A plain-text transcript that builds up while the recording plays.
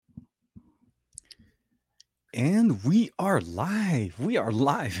And we are live. We are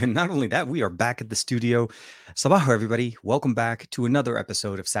live. And not only that, we are back at the studio. Sabaho, everybody. Welcome back to another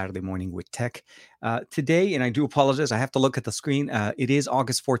episode of Saturday Morning with Tech. Today, and I do apologize, I have to look at the screen. It is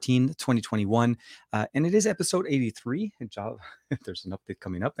August 14th, 2021, and it is episode 83. There's an update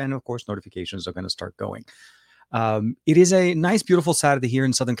coming up. And of course, notifications are going to start going. It is a nice, beautiful Saturday here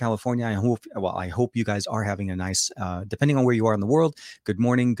in Southern California. I hope you guys are having a nice, depending on where you are in the world, good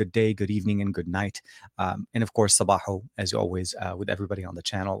morning, good day, good evening, and good night. And of course, sabaho, as always, with everybody on the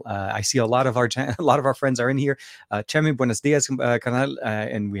channel. I see a lot of a lot of our friends are in here. Chemi, buenos dias, canal.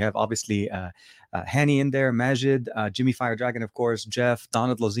 And we have obviously Hani in there, Majid, Jimmy Fire Dragon, of course, Jeff,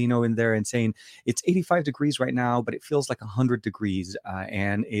 Donald Lozino in there, and saying it's 85 degrees right now, but it feels like 100 degrees,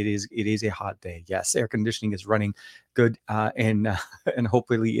 and it is a hot day. Yes, air conditioning is running good, and and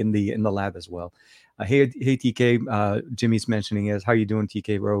hopefully in the lab as well. Hey TK, Jimmy's mentioning is how you doing,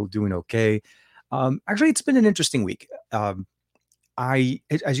 TK bro? Doing okay. Actually, it's been an interesting week. As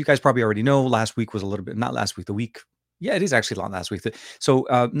you guys probably already know, last week was a little bit, not last week, the week. Yeah, it is actually long last week. So,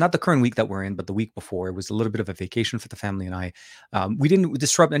 not the current week that we're in, but the week before, it was a little bit of a vacation for the family and I. We didn't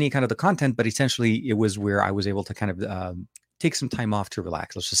disrupt any kind of the content, but essentially, it was where I was able to kind of take some time off to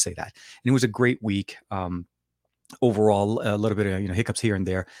relax. Let's just say that, and it was a great week. Overall, a little bit of hiccups here and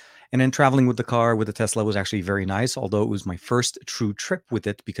there, and then traveling with the car with the Tesla was actually very nice. Although it was my first true trip with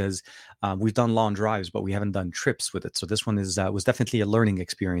it, because we've done long drives, but we haven't done trips with it. So this one is was definitely a learning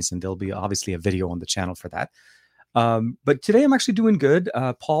experience, and there'll be obviously a video on the channel for that. But today I'm actually doing good.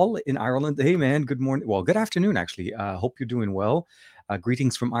 Paul in Ireland. Hey man, good morning. Well, good afternoon actually. Hope you're doing well.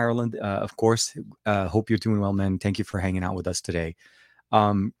 Greetings from Ireland, of course. Hope you're doing well, man. Thank you for hanging out with us today.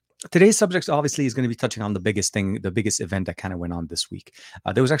 Um, Today's subject obviously is going to be touching on the biggest thing, the biggest event that kind of went on this week.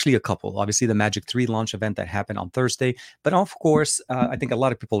 There was actually a couple. Obviously, the Magic 3 launch event that happened on Thursday. But of course, I think a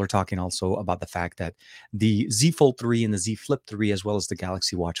lot of people are talking also about the fact that the Z Fold 3 and the Z Flip 3, as well as the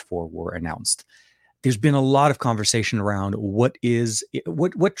Galaxy Watch 4, were announced. There's been a lot of conversation around what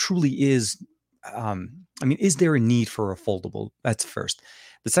truly is. I mean, is there a need for a foldable? That's first.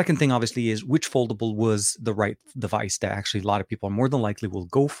 The second thing, obviously, is which foldable was the right device that actually a lot of people more than likely will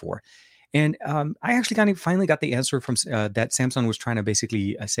go for. And I actually kind of finally got the answer from that Samsung was trying to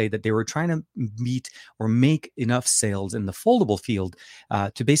basically say that they were trying to meet or make enough sales in the foldable field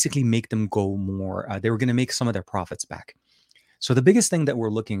to basically make them go more. They were going to make some of their profits back. So the biggest thing that we're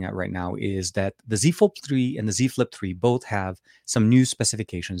looking at right now is that the Z Fold 3 and the Z Flip 3 both have some new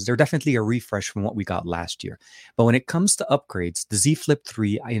specifications. They're definitely a refresh from what we got last year. But when it comes to upgrades, the Z Flip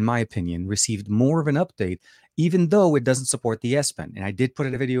 3, in my opinion, received more of an update, even though it doesn't support the S Pen. And I did put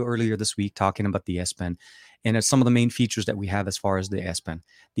in a video earlier this week talking about the S Pen and some of the main features that we have as far as the S Pen.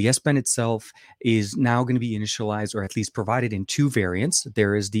 The S Pen itself is now going to be initialized, or at least provided, in two variants.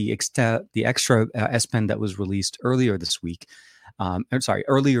 There is the extra S Pen that was released earlier this week, I'm sorry,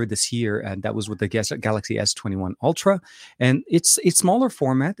 earlier this year, and that was with the Galaxy S21 Ultra. And it's a smaller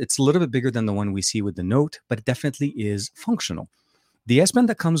format. It's a little bit bigger than the one we see with the Note, but it definitely is functional. The S Pen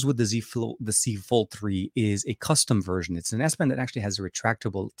that comes with the Z Fold 3 is a custom version. It's an S Pen that actually has a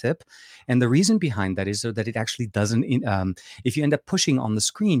retractable tip. And the reason behind that is so that it actually doesn't, if you end up pushing on the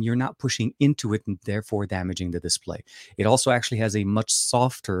screen, you're not pushing into it and therefore damaging the display. It also actually has a much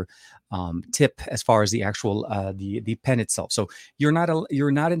softer tip as far as the actual the pen itself. So you're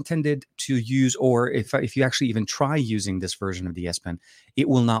not intended to use, or if you actually even try using this version of the S Pen, it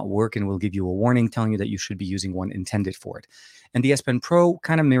will not work and will give you a warning telling you that you should be using one intended for it. And the S Pen Pro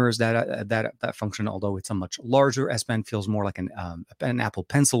kind of mirrors that function, although it's a much larger S Pen, feels more like an Apple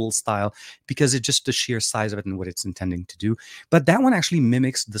Pencil style because it's just the sheer size of it and what it's intending to do. But that one actually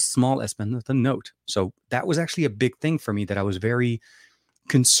mimics the small S Pen with the Note. So that was actually a big thing for me that I was very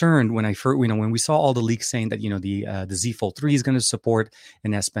concerned when I first, when we saw all the leaks saying that the Z Fold 3 is going to support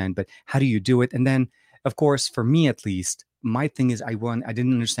an S Pen, but how do you do it? And then, of course, for me at least, my thing is I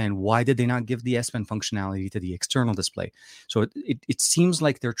didn't understand why did they not give the S Pen functionality to the external display. So it seems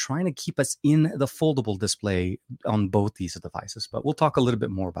like they're trying to keep us in the foldable display on both these devices, but we'll talk a little bit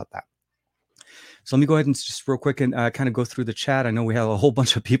more about that. So let me go ahead and just real quick and kind of go through the chat. I know we have a whole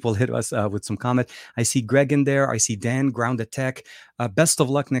bunch of people hit us with some comment. I see Greg in there. I see Dan, Grounded Tech. Best of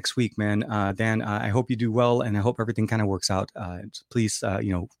luck next week, man. Dan, I hope you do well, and I hope everything kind of works out. Please,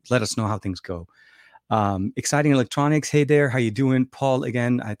 let us know how things go. Exciting Electronics. Hey there, how you doing? Paul,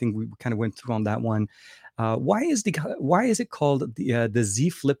 again, I think we kind of went through on that one. Why is it called the Z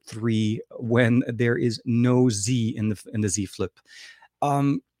Flip 3 when there is no Z in the Z Flip?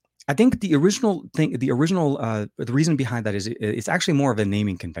 I think the original thing, the reason behind that is it's actually more of a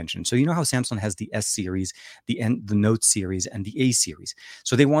naming convention. So you know how Samsung has the S series, the Note series, and the A series.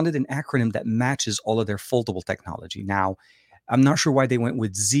 So they wanted an acronym that matches all of their foldable technology. Now, I'm not sure why they went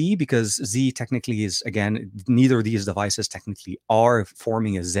with Z, because Z technically is, again, neither of these devices technically are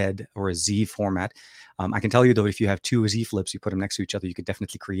forming a Z or a Z format. I can tell you though, if you have two Z flips, you put them next to each other, you could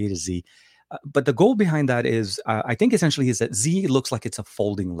definitely create a Z. But the goal behind that is, I think essentially is that Z looks like it's a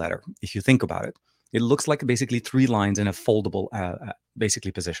folding letter. If you think about it, it looks like basically three lines in a foldable,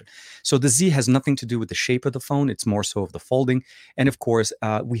 basically position. So the Z has nothing to do with the shape of the phone. It's more so of the folding. And of course,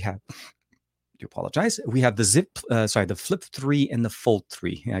 we have, do apologize. We have the the Flip 3 and the Fold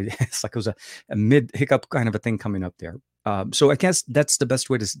 3. It's like it was a mid hiccup kind of a thing coming up there. So I guess that's the best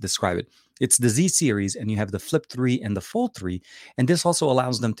way to describe it. It's the Z series, and you have the Flip 3 and the Fold 3. And this also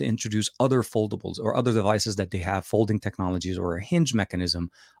allows them to introduce other foldables or other devices that they have folding technologies or a hinge mechanism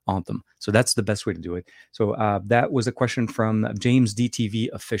on them. So that's the best way to do it. So that was a question from James DTV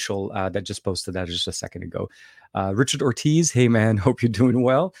official that just posted that just a second ago. Richard Ortiz, hey man, hope you're doing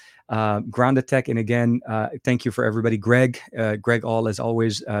well. Grounded Tech, and again, thank you for everybody. Greg All, as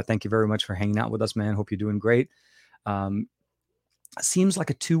always, thank you very much for hanging out with us, man. Hope you're doing great. Um, Seems like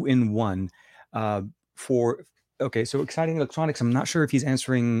a 2-in-1 for. Okay, so Exciting Electronics. I'm not sure if he's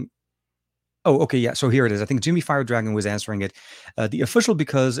answering. Oh, okay, yeah. So here it is. I think Jimmy Fire Dragon was answering it. The official,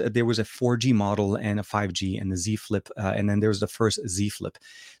 because there was a 4G model and a 5G and the Z Flip, and then there was the first Z Flip.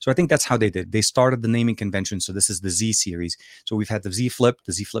 So I think that's how they did. They started the naming convention. So this is the Z series. So we've had the Z Flip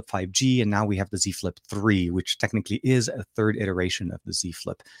 5G, and now we have the Z Flip 3, which technically is a third iteration of the Z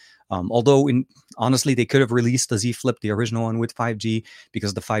Flip. Although, honestly, they could have released the Z Flip, the original one, with 5G,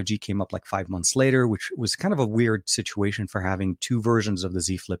 because the 5G came up like 5 months later, which was kind of a weird situation for having two versions of the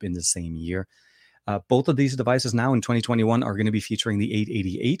Z Flip in the same year. Both of these devices now in 2021 are going to be featuring the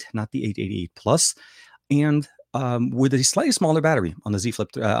 888, not the 888 Plus, and with a slightly smaller battery on the Z Flip,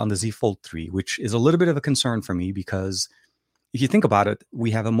 on the Z Fold 3, which is a little bit of a concern for me, because if you think about it, we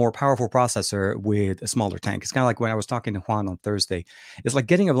have a more powerful processor with a smaller tank. It's kind of like when I was talking to Juan on Thursday. It's like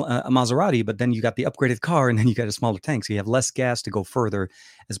getting a Maserati, but then you got the upgraded car, and then you got a smaller tank. So you have less gas to go further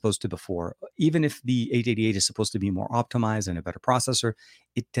as opposed to before. Even if the 888 is supposed to be more optimized and a better processor,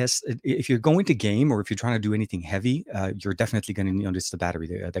 if you're going to game or if you're trying to do anything heavy, you're definitely going to notice the battery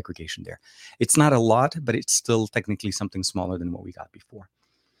degradation there. It's not a lot, but it's still technically something smaller than what we got before.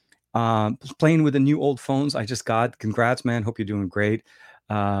 Playing with the new old phones I just got. Congrats, man. Hope you're doing great.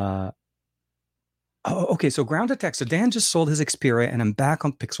 Oh, okay. So Grounded Tech. So Dan just sold his Xperia, and I'm back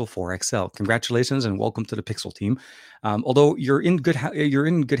on Pixel 4 XL. Congratulations and welcome to the Pixel team. Although you're in good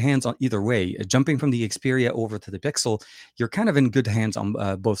hands on either way. Jumping from the Xperia over to the Pixel, you're kind of in good hands on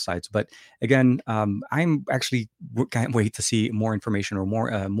both sides. But again, I'm actually can't wait to see more information or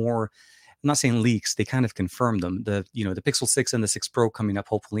more. I'm not saying leaks; they kind of confirm them. The Pixel 6 and the 6 Pro coming up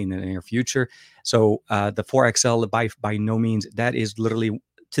hopefully in the near future. So the 4 XL by no means, that is literally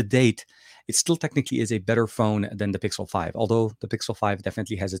to date, it still technically is a better phone than the Pixel 5. Although the Pixel 5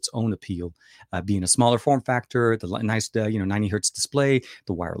 definitely has its own appeal, being a smaller form factor, the nice 90 hertz display,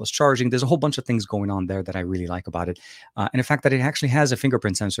 the wireless charging. There's a whole bunch of things going on there that I really like about it, and the fact that it actually has a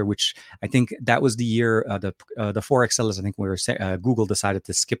fingerprint sensor, which I think that was the year the 4 XL is, I think, where Google decided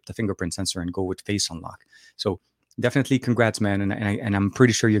to skip the fingerprint sensor and go with face unlock. So definitely congrats, man, and I'm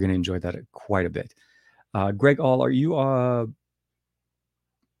pretty sure you're going to enjoy that quite a bit. Greg All, are you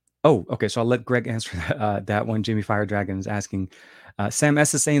Oh, okay. So I'll let Greg answer that one. Jimmy Fire Dragon is asking. Sam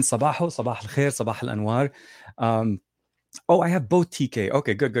S is saying Sabaho, Sabah al Khair, Sabah al Anwar. Oh, I have both TK.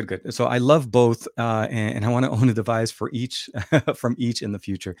 Okay, good. So I love both, and I want to own a device for each from each in the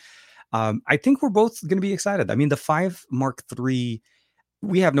future. I think we're both going to be excited. I mean, the 5 Mark III,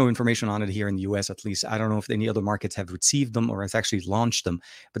 we have no information on it here in the US, at least. I don't know if any other markets have received them or has actually launched them,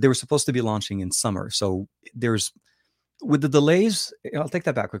 but they were supposed to be launching in summer. So there's with the delays, I'll take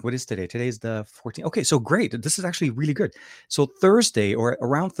that back quick. What is today? Today's the 14th. Okay, so great. This is actually really good. So Thursday or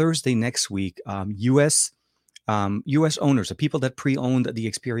around Thursday next week, US owners, the people that pre-owned the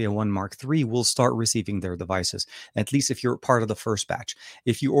Xperia 1 Mark III, will start receiving their devices, at least if you're part of the first batch.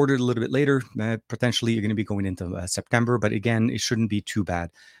 If you ordered a little bit later, potentially you're going to be going into September, but again, it shouldn't be too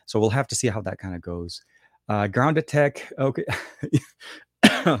bad. So we'll have to see how that kind of goes. Grounded Tech. Okay.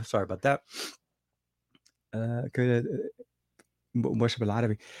 Sorry about that. Good. وش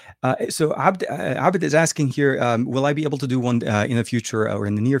بالعربي. So Abd is asking here, will I be able to do one in the future or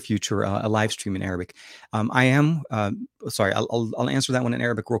in the near future, a live stream in Arabic? I am. Sorry, I'll answer that one in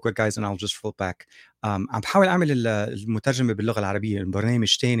Arabic real quick, guys, and I'll just flip back. عم بحاول اعمل المترجمه باللغه العربيه،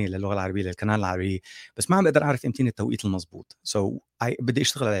 برنامج تاني للغه العربيه للقناه العربيه، بس ما عم بقدر اعرف امتى التوقيت المضبوط. So بدي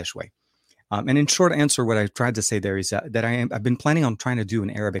اشتغل عليها شوي. And in short answer, what I tried to say there is that I've been planning on trying to do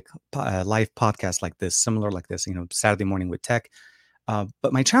an Arabic live podcast like this, similar like this, Saturday morning with tech.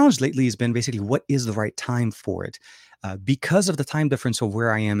 But my challenge lately has been basically what is the right time for it? Because of the time difference of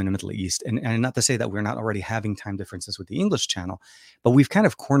where I am in the Middle East. And not to say that we're not already having time differences with the English channel, but we've kind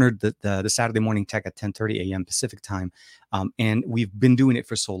of cornered the Saturday morning tech at 10:30 a.m. Pacific time. And we've been doing it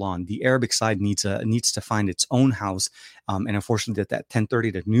for so long. The Arabic side needs to find its own house. And unfortunately, that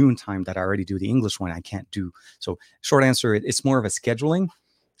 10:30 to noon time that I already do the English one, I can't do. So short answer, it's more of a scheduling.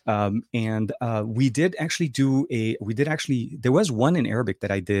 And there was one in Arabic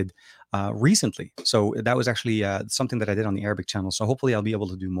that I did recently. So that was actually something that I did on the Arabic channel. So hopefully I'll be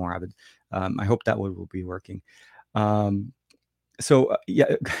able to do more of it. I hope that will be working.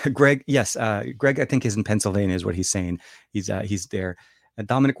 Yeah, Greg, yes, Greg, I think is in Pennsylvania is what he's saying. He's there.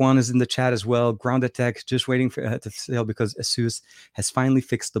 Dominic Wan is in the chat as well. Grounded Tech, just waiting for to sale because ASUS has finally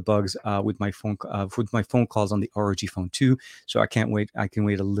fixed the bugs with my phone calls on the ROG Phone 2. So I can't wait. I can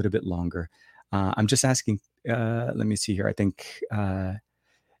wait a little bit longer. I'm just asking. Let me see here. I think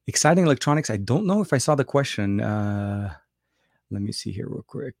exciting electronics. I don't know if I saw the question. Let me see here real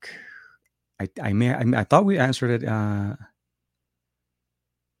quick. I thought we answered it.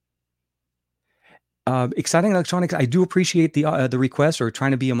 Exciting electronics. I do appreciate the request or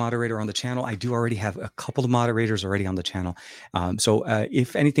trying to be a moderator on the channel. I do already have a couple of moderators already on the channel. So if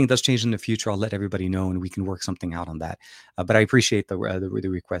anything does change in the future, I'll let everybody know and we can work something out on that. But I appreciate the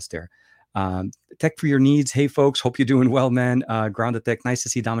request there. Tech for your needs. Hey folks, hope you're doing well, man. Grounded Tech. Nice to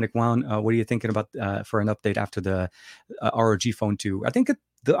see Dominic Wound. What are you thinking about for an update after the ROG Phone 2? I think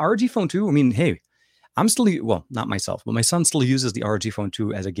the ROG Phone 2. I mean, hey. I'm still, well, not myself, but my son still uses the ROG Phone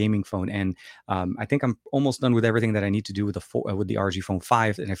 2 as a gaming phone, and I think I'm almost done with everything that I need to do with the ROG Phone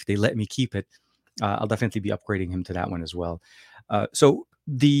 5. And if they let me keep it, I'll definitely be upgrading him to that one as well. So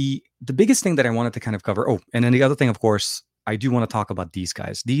the biggest thing that I wanted to kind of cover. Oh, and then the other thing, of course, I do want to talk about these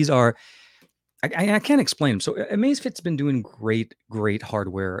guys. These are. I can't explain them. So Amazfit's been doing great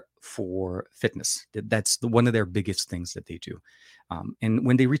hardware for fitness. That's one of their biggest things that they do. And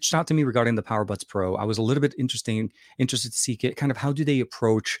when they reached out to me regarding the PowerBuds Pro, I was a little bit interested to see kind of how do they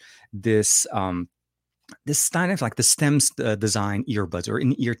approach this this kind of like the STEMS design earbuds or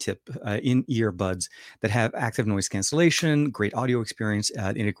in earbuds that have active noise cancellation, great audio experience,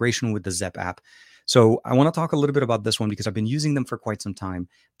 integration with the Zepp app. So I want to talk a little bit about this one because I've been using them for quite some time.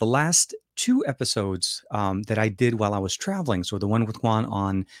 The last two episodes that I did while I was traveling, so the one with Juan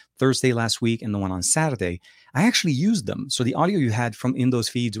on Thursday last week and the one on Saturday, I actually used them. So the audio you had from in those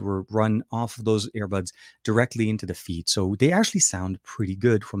feeds were run off of those earbuds directly into the feed. So they actually sound pretty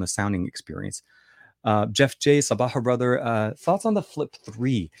good from a sounding experience. Jeff J, Sabaha brother, thoughts on the Flip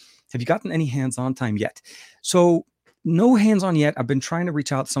 3? Have you gotten any hands-on time yet? So no hands-on yet. I've been trying to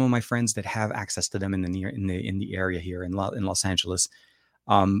reach out to some of my friends that have access to them in the area here in Los Angeles.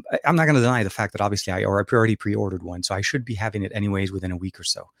 I'm not going to deny the fact that obviously I already pre-ordered one, so I should be having it anyways within a week or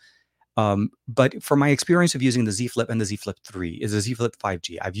so. But for my experience of using the Z Flip and the Z Flip 3 is the Z Flip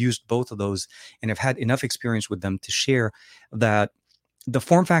 5G. I've used both of those and I've had enough experience with them to share that the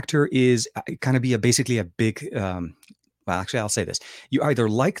form factor is kind of basically a big, well, actually, I'll say this. You either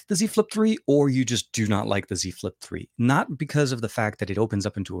like the Z Flip 3 or you just do not like the Z Flip 3. Not because of the fact that it opens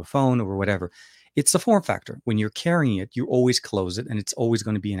up into a phone or whatever. It's the form factor. When you're carrying it, you always close it and it's always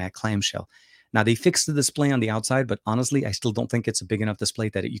going to be in that clamshell. Now, they fixed the display on the outside, but honestly, I still don't think it's a big enough display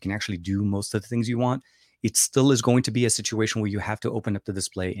that you can actually do most of the things you want. It still is going to be a situation where you have to open up the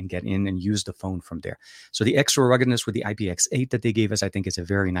display and get in and use the phone from there. So the extra ruggedness with the IPX8 that they gave us, I think is a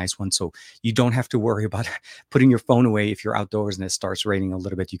very nice one. So you don't have to worry about putting your phone away if you're outdoors and it starts raining a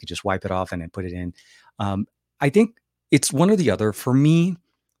little bit. You could just wipe it off and then put it in. I think it's one or the other. For me,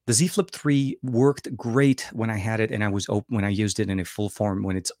 the Z Flip 3 worked great when I had it and when I used it in a full form,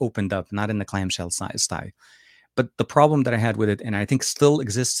 when it's opened up, not in the clamshell style. But the problem that I had with it, and I think still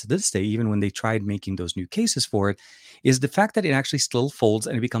exists to this day, even when they tried making those new cases for it, is the fact that it actually still folds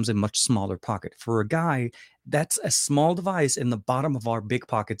and it becomes a much smaller pocket. For a guy, that's a small device in the bottom of our big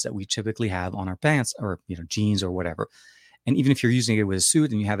pockets that we typically have on our pants or jeans or whatever. And even if you're using it with a suit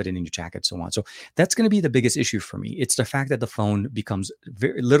and you have it in your jacket, so on. So that's going to be the biggest issue for me. It's the fact that the phone becomes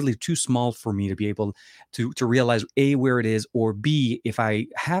literally too small for me to be able to realize A, where it is, or B, if I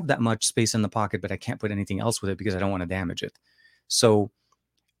have that much space in the pocket, but I can't put anything else with it because I don't want to damage it. So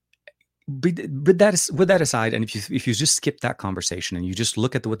with that aside, and if you just skip that conversation and you just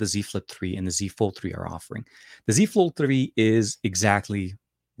look at what the Z Flip 3 and the Z Fold 3 are offering, the Z Fold 3 is exactly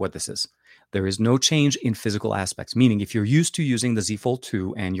what this is. There is no change in physical aspects, meaning if you're used to using the Z Fold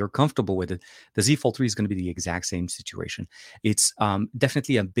 2 and you're comfortable with it, the Z Fold 3 is going to be the exact same situation. It's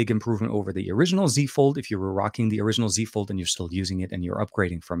definitely a big improvement over the original Z Fold if you were rocking the original Z Fold and you're still using it and you're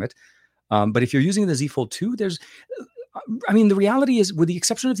upgrading from it. But if you're using the Z Fold 2, the reality is, with the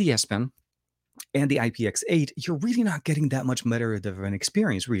exception of the S Pen and the IPX8, you're really not getting that much better of an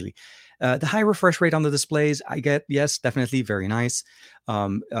experience, really. The high refresh rate on the displays, I get, yes, definitely very nice.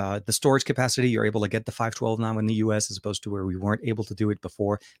 The storage capacity, you're able to get the 512 now in the US as opposed to where we weren't able to do it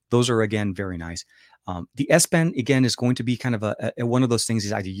before. Those are, again, very nice. The S Pen, again, is going to be kind of a one of those things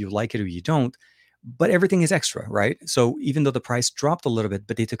is either you like it or you don't, but everything is extra, right? So even though the price dropped a little bit,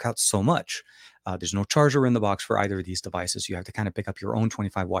 but they took out so much. There's no charger in the box for either of these devices. You have to kind of pick up your own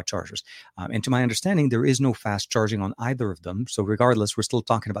 25-watt chargers. And to my understanding, there is no fast charging on either of them. So regardless, we're still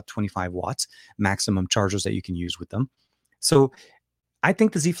talking about 25 watts maximum chargers that you can use with them. So I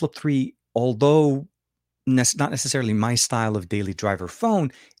think the Z Flip 3, although not necessarily my style of daily driver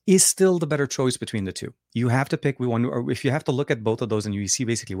phone, is still the better choice between the two. You have to pick one, or if you have to look at both of those and you see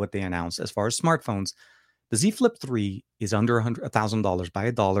basically what they announced as far as smartphones, the Z Flip 3 is under $1,000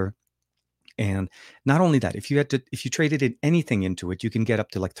 by $1. And not only that, if you traded anything into it, you can get up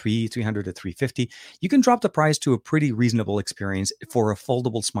to like 300 to 350. You can drop the price to a pretty reasonable experience for a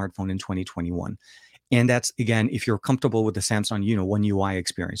foldable smartphone in 2021. And that's, again, if you're comfortable with the Samsung, One UI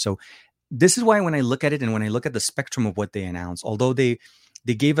experience. So this is why when I look at it and when I look at the spectrum of what they announced, although they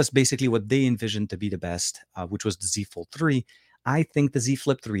gave us basically what they envisioned to be the best, which was the Z Fold 3, I think the Z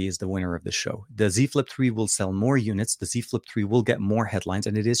Flip 3 is the winner of the show. The Z Flip 3 will sell more units. The Z Flip 3 will get more headlines,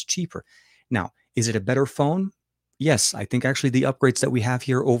 and it is cheaper. Now, is it a better phone? Yes, I think actually the upgrades that we have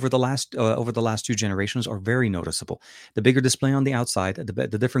here over the last 2 generations are very noticeable. The bigger display on the outside,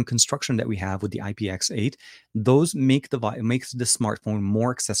 the different construction that we have with the IPX8, those makes the smartphone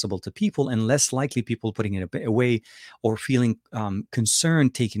more accessible to people and less likely people putting it away or feeling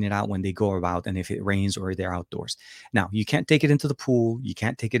concerned taking it out when they go about and if it rains or they're outdoors. Now, you can't take it into the pool, you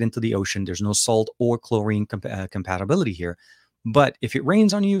can't take it into the ocean. There's no salt or chlorine compatibility here. But if it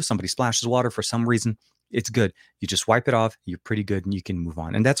rains on you, somebody splashes water for some reason, it's good. You just wipe it off, you're pretty good, and you can move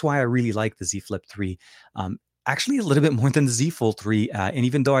on. And that's why I really like the Z Flip 3. Actually, a little bit more than the Z Fold 3. And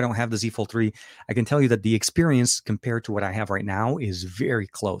even though I don't have the Z Fold 3, I can tell you that the experience compared to what I have right now is very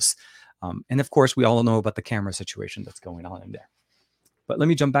close. And of course, we all know about the camera situation that's going on in there. But let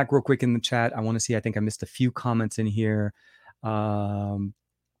me jump back real quick in the chat. I want to see, I think I missed a few comments in here. Andre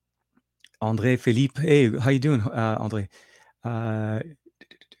Philippe, hey, how you doing, Andre? Do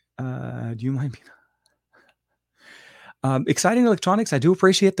you mind me? Exciting electronics. I do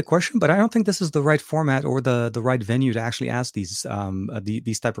appreciate the question, but I don't think this is the right format or the right venue to actually ask these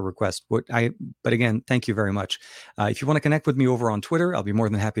type of requests. But again, thank you very much. If you want to connect with me over on Twitter, I'll be more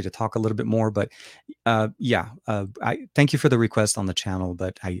than happy to talk a little bit more. But I thank you for the request on the channel.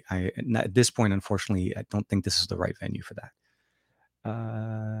 But I at this point, unfortunately, I don't think this is the right venue for that.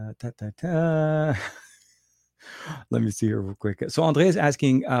 Let me see here real quick. So Andre is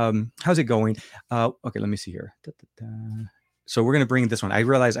asking, how's it going? Okay, let me see here. So we're going to bring this one. I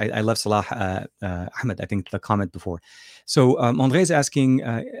realize I left Salah Ahmed, I think, the comment before. So Andre is asking,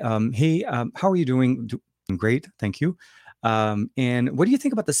 hey, how are you doing? Doing great, thank you. And what do you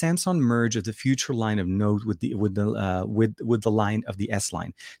think about the Samsung merge of the future line of Note with the line of the S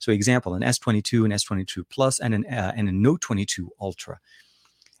line? So example, an S22, an S22 Plus, and a Note 22 Ultra.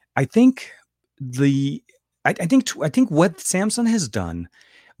 I think I think what Samsung has done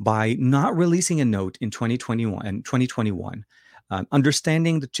by not releasing a Note in 2021,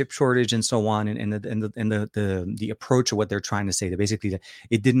 understanding the chip shortage and so on, and the approach of what they're trying to say, that basically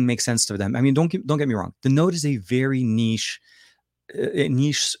it didn't make sense to them. I mean, don't get me wrong. The Note is a very niche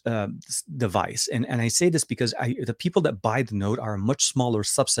device, and I say this because the people that buy the Note are a much smaller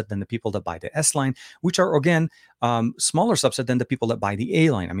subset than the people that buy the S line, which are again smaller subset than the people that buy the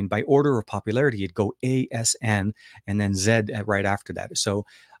A line. I mean, by order of popularity, it'd go A, S, N, and then Z right after that. So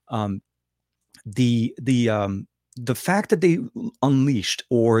the fact that they unleashed,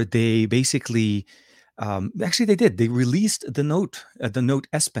 or they basically actually they did, they released the Note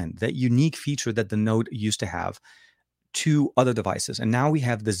S Pen, that unique feature that the Note used to have, to other devices. And now we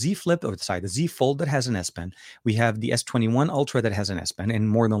have the Z Flip, the Z Fold that has an S Pen. We have the S21 Ultra that has an S Pen, and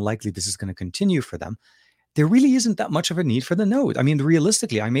more than likely this is going to continue for them. There really isn't that much of a need for the Note. I mean,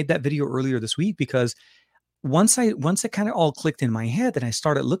 realistically, I made that video earlier this week because once it kind of all clicked in my head and I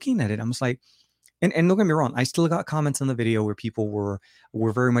started looking at it, I was like, And don't get me wrong, I still got comments on the video where people were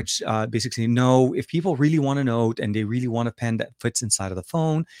very much basically saying, no, if people really want a Note and they really want a pen that fits inside of the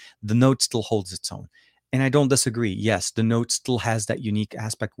phone, the Note still holds its own. And I don't disagree. Yes, the Note still has that unique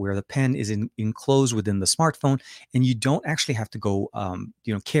aspect where the pen is enclosed within the smartphone, and you don't actually have to go,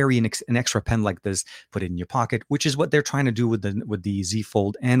 carry an extra pen like this, put it in your pocket, which is what they're trying to do with the Z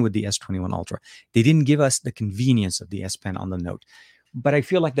Fold and with the S21 Ultra. They didn't give us the convenience of the S Pen on the Note, but I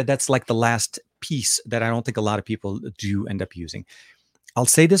feel like that's like the last piece that I don't think a lot of people do end up using. I'll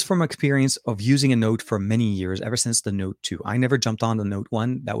say this from experience of using a Note for many years, ever since the Note 2. I never jumped on the Note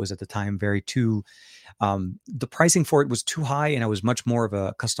 1. That was at the time very too, the pricing for it was too high, and I was much more of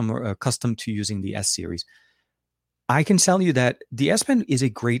a customer accustomed to using the S series. I can tell you that the S Pen is a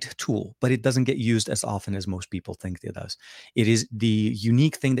great tool, but it doesn't get used as often as most people think it does. It is the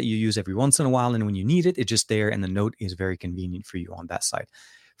unique thing that you use every once in a while, and when you need it, it's just there, and the Note is very convenient for you on that side.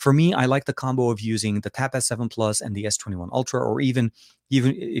 For me, I like the combo of using the Tab S7 Plus and the S21 Ultra, or even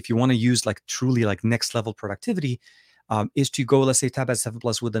if you want to use like truly like next level productivity, is to go, let's say, Tab S7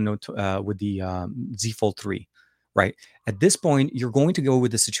 Plus with the Note with the Z Fold 3, right? At this point, you're going to go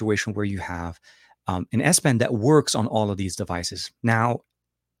with the situation where you have an S Pen that works on all of these devices. Now,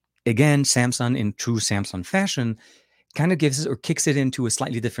 again, Samsung in true Samsung fashion kind of gives it or kicks it into a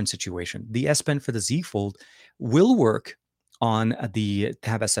slightly different situation. The S Pen for the Z Fold will work on the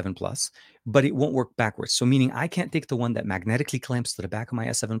Tab S7 Plus, but it won't work backwards. So meaning I can't take the one that magnetically clamps to the back of my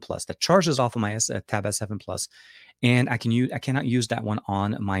S7 Plus, that charges off of my Tab S7 Plus, and I cannot use that one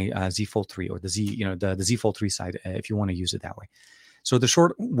on my Z Fold 3 or the Z Fold 3 side if you want to use it that way. So the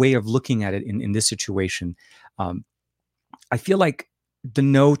short way of looking at it in this situation, I feel like the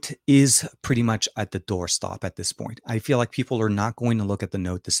Note is pretty much at the doorstop at this point. I feel like people are not going to look at the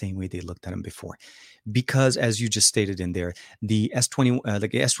Note the same way they looked at them before, because as you just stated in there, the S20,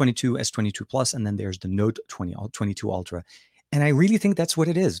 like the S22, S22 Plus, and then there's the Note 22 Ultra. And I really think that's what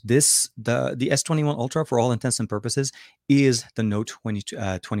it is. The S21 Ultra, for all intents and purposes, is the Note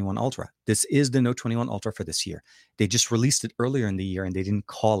 21 Ultra. This is the Note 21 Ultra for this year. They just released it earlier in the year, and they didn't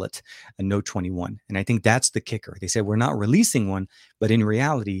call it a Note 21. And I think that's the kicker. They said, we're not releasing one, but in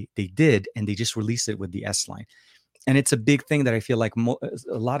reality, they did, and they just released it with the S line. And it's a big thing that I feel like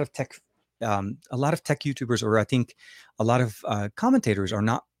a lot of tech YouTubers, or I think a lot of commentators, are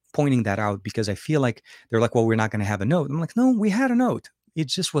not pointing that out, because I feel like they're like, well, we're not going to have a Note. I'm like, no, we had a Note. It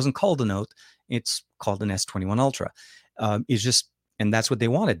just wasn't called a Note. It's called an S21 Ultra. It's just, and that's what they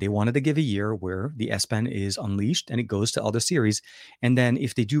wanted. They wanted to give a year where the S Pen is unleashed and it goes to other series. And then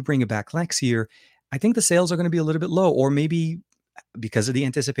if they do bring it back next year, I think the sales are going to be a little bit low, or maybe because of the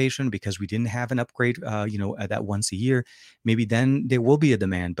anticipation, because we didn't have an upgrade, that once a year, maybe then there will be a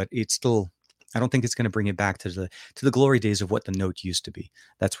demand, but it's still, I don't think it's going to bring it back to the glory days of what the Note used to be.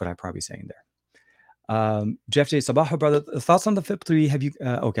 That's what I'm probably saying there. Jeff J. Sabaho, brother, thoughts on the Flip 3? Have you?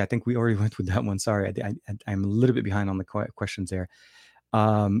 Okay, I think we already went with that one. Sorry, I'm a little bit behind on the questions there.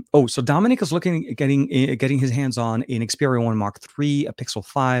 So Dominic is getting his hands on an Xperia 1 Mark III, a Pixel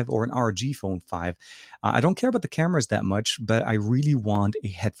 5, or an ROG Phone 5. I don't care about the cameras that much, but I really want a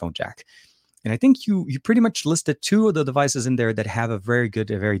headphone jack. And I think you pretty much listed two of the devices in there that have a very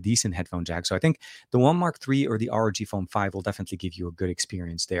decent headphone jack. So I think the 1 Mark III or the ROG Phone 5 will definitely give you a good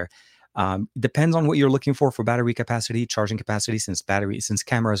experience there. Depends on what you're looking for battery capacity, charging capacity, since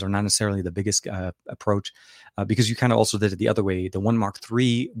cameras are not necessarily the biggest approach, because you kind of also did it the other way. The 1 Mark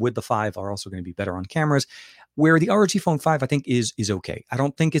III with the 5 are also going to be better on cameras, where the ROG Phone 5 I think is okay. I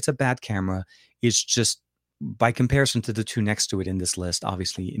don't think it's a bad camera. It's just, by comparison to the two next to it in this list,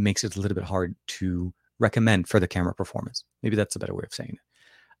 obviously it makes it a little bit hard to recommend for the camera performance. Maybe that's a better way of saying it.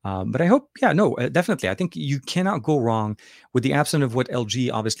 But I hope, definitely. I think you cannot go wrong with the absence of what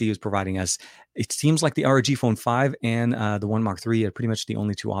LG obviously is providing us. It seems like the ROG Phone 5 and the 1 Mark III are pretty much the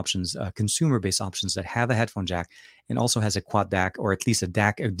only two options, consumer-based options, that have a headphone jack and also has a quad DAC, or at least a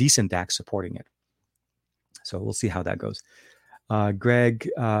decent DAC supporting it. So we'll see how that goes. Greg,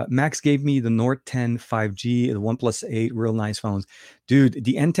 Max gave me the Nord 10 5G, the OnePlus 8, real nice phones. Dude,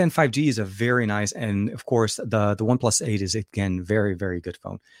 the N10 5G is a very nice, and of course, the OnePlus 8 is, again, very, very good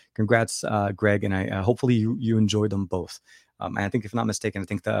phone. Congrats, Greg, and I hopefully you enjoy them both. And I think, if I'm not mistaken, I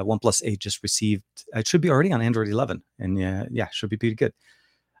think the OnePlus 8 just received, it should be already on Android 11, and should be pretty good.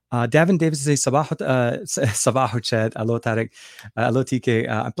 Davin Davis says, Sabaho Chad, hello Tarek, hello TK.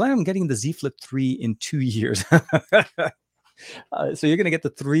 I plan on getting the Z Flip 3 in 2 years. So you're going to get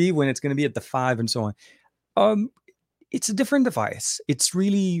the 3 when it's going to be at the 5 and so on. It's a different device. It's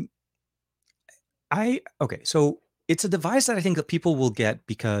really, so it's a device that I think that people will get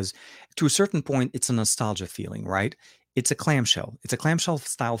because, to a certain point, it's a nostalgia feeling, right? It's a clamshell. It's a clamshell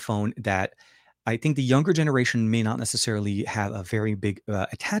style phone that I think the younger generation may not necessarily have a very big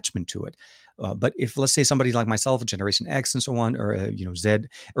attachment to it. But if, let's say, somebody like myself, Generation X and so on, or Z,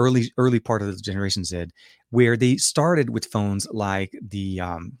 early part of the Generation Z, where they started with phones like the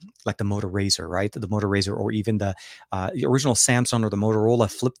Moto Razr, right? The Moto Razr, or even the original Samsung or the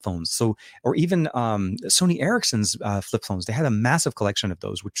Motorola flip phones. So, or even Sony Ericsson's flip phones. They had a massive collection of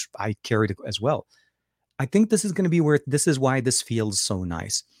those, which I carried as well. I think this is going to be where this is why this feels so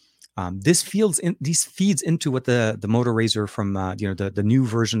nice. These feeds into what the Moto Razr from the new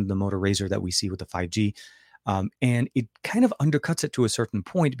version of the Moto Razr that we see with the 5G, and it kind of undercuts it to a certain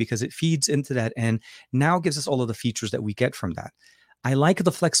point because it feeds into that and now gives us all of the features that we get from that. I like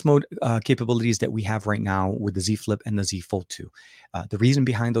the flex mode capabilities that we have right now with the Z Flip and the Z Fold 2. The reason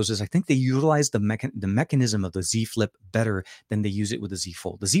behind those is I think they utilize the mechanism of the Z Flip better than they use it with the Z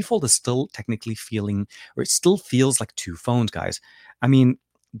Fold. The Z Fold is still technically or it still feels like two phones, guys. I mean,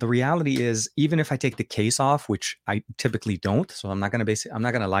 the reality is, even if I take the case off, which I typically don't, so I'm not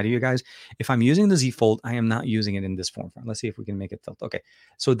gonna lie to you guys. If I'm using the Z Fold, I am not using it in this form. Let's see if we can make it tilt. Okay,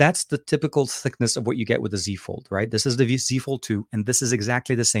 so that's the typical thickness of what you get with the Z Fold, right? This is the Z Fold 2, and this is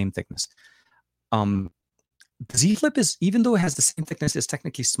exactly the same thickness. Um, the Z Flip is, even though it has the same thickness, is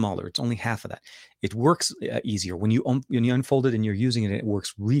technically smaller. It's only half of that. It works easier when you unfold it and you're using it. It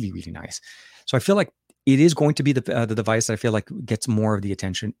works really, really nice. So I feel like it is going to be the device that I feel like gets more of the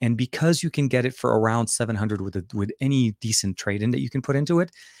attention. And because you can get it for around 700 with any decent trade in that you can put into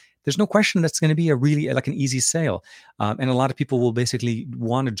it, there's no question that's going to be a really like an easy sale. And a lot of people will basically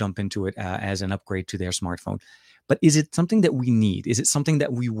want to jump into it as an upgrade to their smartphone. But is it something that we need? Is it something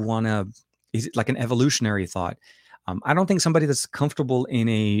that we want to? Is it like an evolutionary thought? I don't think somebody that's comfortable in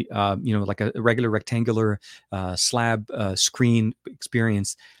a like a regular rectangular slab screen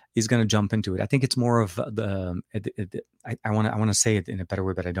experience is going to jump into it. I think it's more of I want to say it in a better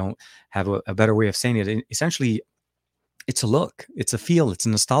way, but I don't have a better way of saying it. Essentially, it's a look, it's a feel, it's a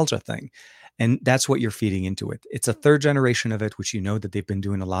nostalgia thing. And that's what you're feeding into it. It's a third generation of it, which you know that they've been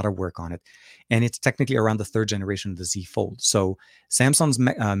doing a lot of work on it. And it's technically around the third generation of the Z Fold. So Samsung's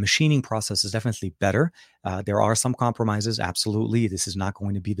machining process is definitely better. There are some compromises, absolutely. This is not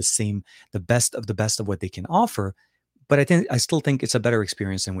going to be the best of what they can offer. But I still think it's a better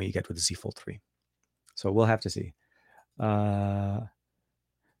experience than what you get with the Z Fold 3. So we'll have to see. Uh,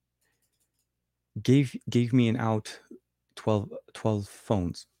 gave me an out 12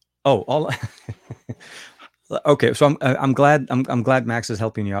 phones. Oh, all okay. So I'm glad glad Max is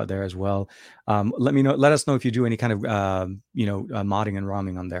helping you out there as well. Let us know if you do any kind of modding and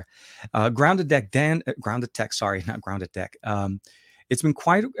ROMing on there. Grounded Deck Dan, Grounded Tech. Sorry, not Grounded Deck. It's been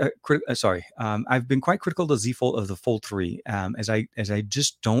quite I've been quite critical of the Z Fold of the Fold 3, as I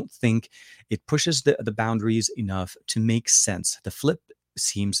just don't think it pushes the boundaries enough to make sense. The flip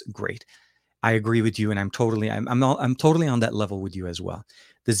seems great. I agree with you, and I'm totally on that level with you as well.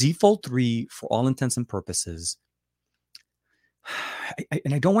 The Z Fold 3, for all intents and purposes,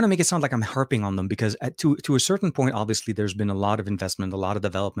 and I don't want to make it sound like I'm harping on them, because to a certain point, obviously, there's been a lot of investment, a lot of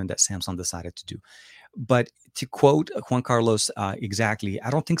development that Samsung decided to do. But to quote Juan Carlos exactly,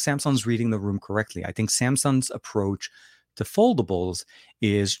 I don't think Samsung's reading the room correctly. I think Samsung's approach to foldables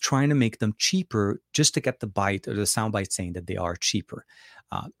is trying to make them cheaper just to get the bite or the soundbite saying that they are cheaper.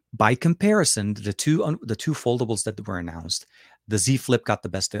 By comparison, the two foldables that were announced, the Z Flip got the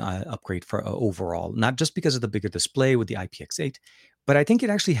best upgrade for overall, not just because of the bigger display with the IPX8, but I think it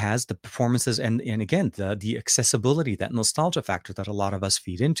actually has the performances and again the accessibility, that nostalgia factor that a lot of us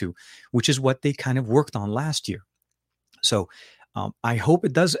feed into, which is what they kind of worked on last year. So I hope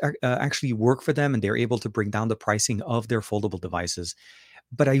it does actually work for them and they're able to bring down the pricing of their foldable devices.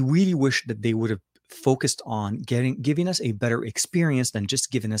 But I really wish that they would have focused on giving us a better experience than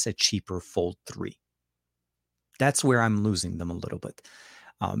just giving us a cheaper Fold 3. That's where I'm losing them a little bit.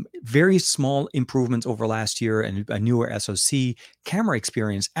 Very small improvements over last year and a newer SoC. Camera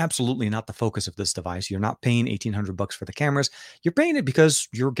experience, absolutely not the focus of this device. You're not paying $1,800 for the cameras. You're paying it because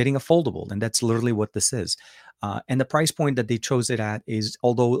you're getting a foldable, and that's literally what this is. And the price point that they chose it at is,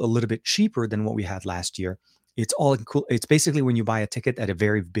 although a little bit cheaper than what we had last year, it's all cool. It's basically when you buy a ticket at a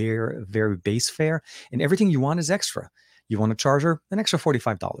very very base fare, and everything you want is extra. You want a charger, an extra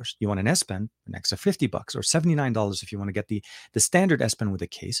 $45. You want an S Pen, an extra $50 or $79 if you want to get the standard S Pen with a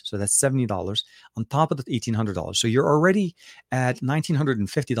case. So that's $70 on top of the $1,800. So you're already at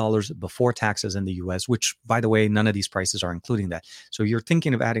 $1,950 before taxes in the US, which, by the way, none of these prices are including that. So you're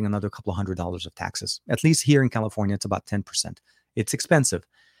thinking of adding another couple of $100 of taxes. At least here in California, it's about 10%. It's expensive.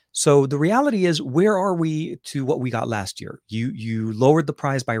 So the reality is, where are we to what we got last year? You lowered the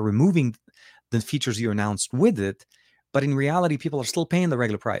price by removing the features you announced with it, but in reality, people are still paying the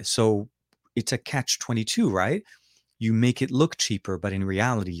regular price. So it's a catch 22, right? You make it look cheaper, but in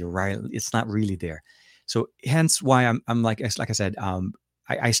reality, you're right, it's not really there. So hence why I'm like I said,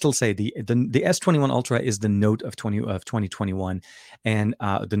 I still say the S21 Ultra is the Note of 2021, and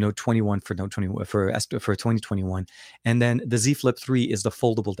the Note 21 for Note 20 for 2021, and then the Z Flip 3 is the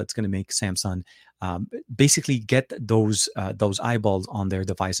foldable that's going to make Samsung basically get those eyeballs on their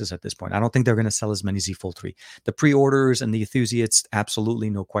devices at this point. I don't think they're going to sell as many Z Fold 3. The pre-orders and the enthusiasts, absolutely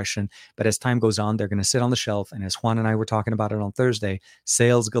no question. But as time goes on, they're going to sit on the shelf. And as Juan and I were talking about it on Thursday,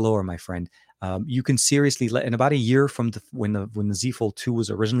 sales galore, my friend. You can seriously in about a year from when the Z Fold 2 was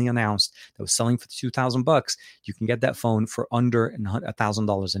originally announced, that was selling for $2,000. You can get that phone for under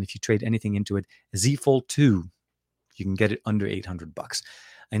 $1,000, and if you trade anything into it, Z Fold 2, you can get it under $800.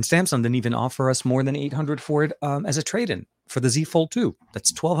 And Samsung didn't even offer us more than $800 for it as a trade-in for the Z Fold 2.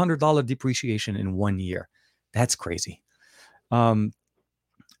 That's $1,200 depreciation in 1 year. That's crazy. Davin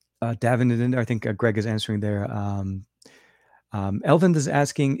is in there. I think Greg is answering there. Elvin is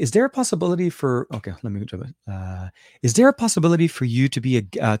asking, is there a possibility for, okay, let me jump in. Is there a possibility for you to be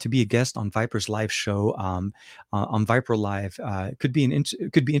a guest on Viper's live show on Viper Live? Could be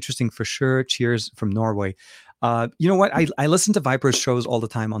interesting for sure. Cheers from Norway. You know what? I listen to Viper's shows all the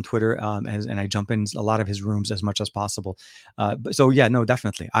time on Twitter, and I jump in a lot of his rooms as much as possible. So yeah, no,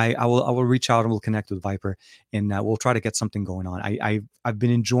 definitely. I will reach out and we'll connect with Viper, and we'll try to get something going on. I've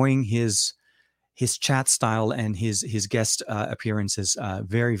been enjoying his chat style and his guest appearances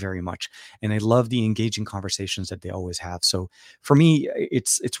very, very much, and I love the engaging conversations that they always have. So for me,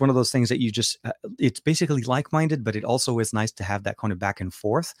 it's one of those things that you just it's basically like-minded, but it also is nice to have that kind of back and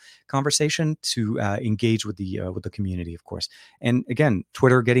forth conversation to engage with the community, of course. And again,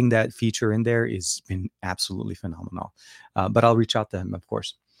 Twitter getting that feature in there has been absolutely phenomenal. But I'll reach out to him, of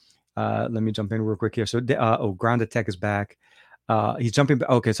course. Let me jump in real quick here. So Grounded Tech is back. He's jumping.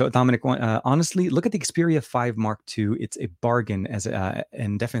 Okay, so Dominic, honestly, look at the Xperia 5 Mark II. It's a bargain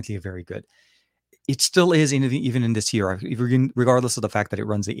and definitely a very good. It still is even in this year, regardless of the fact that it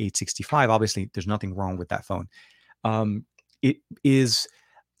runs the 865. Obviously, there's nothing wrong with that phone. It is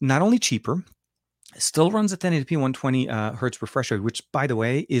not only cheaper, still runs a 1080p 120 hertz refresh rate, which, by the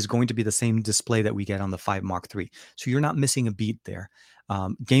way, is going to be the same display that we get on the 5 Mark III. So you're not missing a beat there.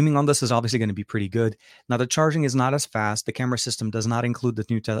 Gaming on this is obviously going to be pretty good. Now, the charging is not as fast. The camera system does not include the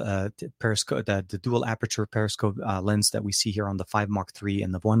new periscope, the dual aperture periscope lens that we see here on the 5 Mark III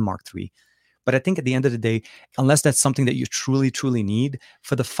and the 1 Mark III. But I think at the end of the day, unless that's something that you truly, truly need,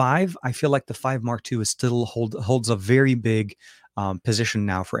 for the 5, I feel like the 5 Mark II is still holds a very big position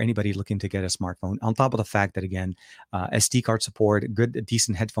now for anybody looking to get a smartphone. On top of the fact that, again, SD card support,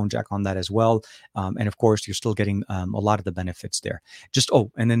 decent headphone jack on that as well. And of course, you're still getting a lot of the benefits there.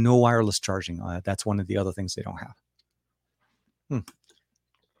 And then no wireless charging. That's one of the other things they don't have.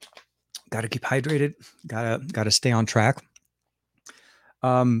 Got to keep hydrated. Got to stay on track.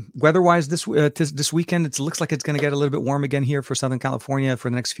 Weather-wise, this weekend, it looks like it's going to get a little bit warm again here for Southern California for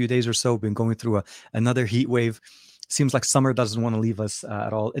the next few days or so. Been going through another heat wave. Seems like summer doesn't want to leave us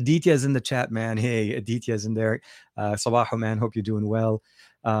at all. Aditya is in the chat, man. Hey, Aditya is in there. Sabaho, man. Hope you're doing well.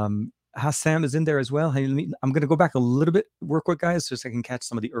 Hassam is in there as well. Hey, I'm going to go back a little bit real quick, guys, just so I can catch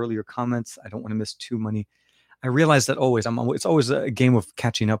some of the earlier comments. I don't want to miss too many. I realize that it's always a game of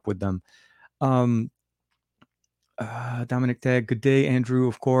catching up with them. Dominic Tag, good day, Andrew,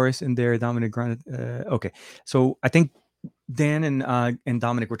 of course, in there. Dominic Grant. Okay, so I think Dan and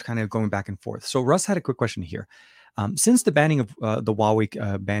Dominic were kind of going back and forth. So Russ had a quick question here. Since the banning of the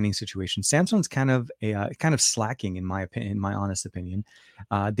Huawei banning situation, Samsung's kind of slacking, in my opinion, in my honest opinion.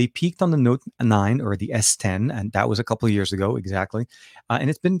 They peaked on the Note 9 or the S10, and that was a couple of years ago, exactly. And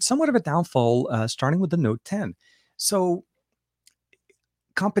it's been somewhat of a downfall, starting with the Note 10. So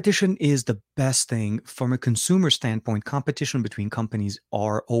competition is the best thing from a consumer standpoint. Competition between companies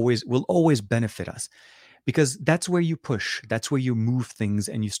will always benefit us, because that's where you push, that's where you move things,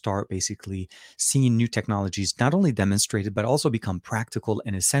 and you start basically seeing new technologies not only demonstrated, but also become practical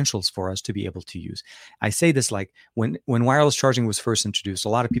and essentials for us to be able to use. I say this like when wireless charging was first introduced, a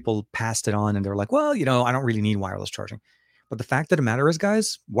lot of people passed it on and they're like, well, I don't really need wireless charging. But the fact of the matter is,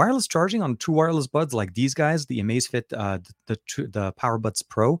 guys, wireless charging on true wireless buds like these guys, the Amazfit, the PowerBuds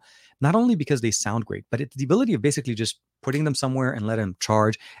Pro, not only because they sound great, but it's the ability of basically just putting them somewhere and let them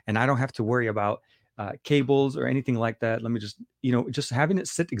charge, and I don't have to worry about cables or anything like that. Let me just having it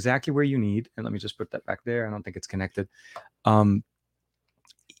sit exactly where you need. And let me just put that back there. I don't think it's connected.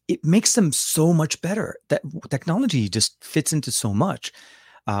 It makes them so much better. That technology just fits into so much.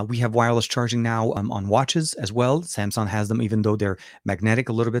 We have wireless charging now on watches as well. Samsung has them, even though they're magnetic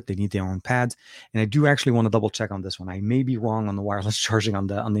a little bit. They need their own pads. And I do actually want to double check on this one. I may be wrong on the wireless charging on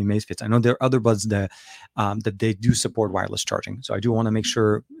the Amazfits. I know there are other buds that they do support wireless charging, so I do want to make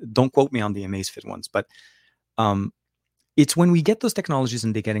sure. Don't quote me on the Amazfit ones, but um, it's when we get those technologies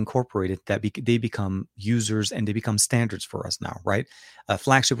and they get incorporated that they become users and they become standards for us now, right? A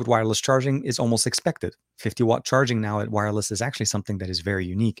flagship with wireless charging is almost expected. 50-watt charging now at wireless is actually something that is very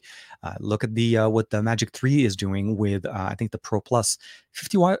unique. Look at the what the Magic 3 is doing with I think the Pro Plus,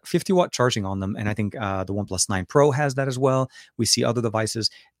 50-watt charging on them, and I think the OnePlus 9 Pro has that as well. We see other devices.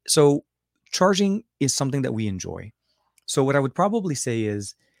 So charging is something that we enjoy. So what I would probably say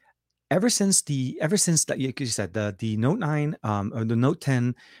is, ever since that, like you said, the Note 9 or the Note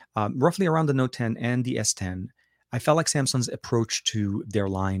 10, roughly around the Note 10 and the S10, I felt like Samsung's approach to their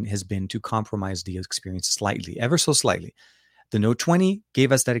line has been to compromise the experience slightly, ever so slightly. The Note 20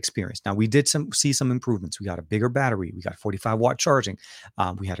 gave us that experience. Now we did see some improvements. We got a bigger battery. We got 45-watt charging.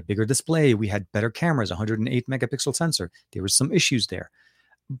 We had a bigger display. We had better cameras, 108 megapixel sensor. There were some issues there,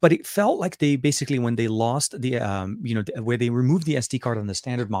 but it felt like they basically, when they lost the where they removed the SD card on the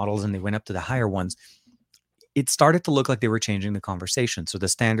standard models and they went up to the higher ones, it started to look like they were changing the conversation. So the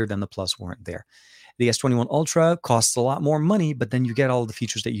standard and the plus weren't there. The S21 Ultra costs a lot more money, but then you get all the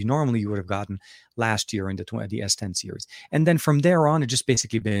features that you would have gotten last year in the S10 series. And then from there on, it just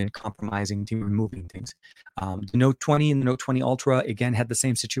basically been compromising to removing things. The Note 20 and the Note 20 Ultra, again, had the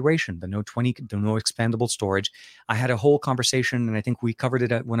same situation. The Note 20, no expandable storage. I had a whole conversation, and I think we covered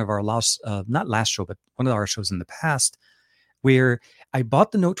it at one of our not last show, but one of our shows in the past, where I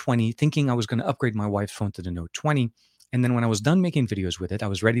bought the Note 20 thinking I was going to upgrade my wife's phone to the Note 20. And then when I was done making videos with it, I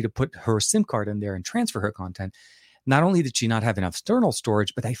was ready to put her SIM card in there and transfer her content. Not only did she not have enough external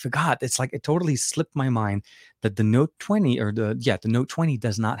storage, but I forgot. It's like it totally slipped my mind that the Note 20 the Note 20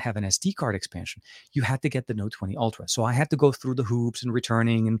 does not have an SD card expansion. You had to get the Note 20 Ultra. So I had to go through the hoops and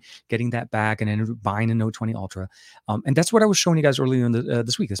returning and getting that back and then buying a Note 20 Ultra. And that's what I was showing you guys earlier in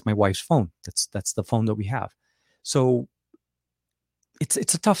this week. That's my wife's phone. That's the phone that we have. So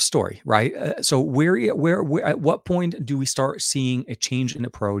it's a tough story, right? So where at what point do we start seeing a change in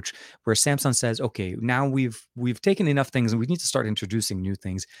approach where Samsung says, okay, now we've taken enough things and we need to start introducing new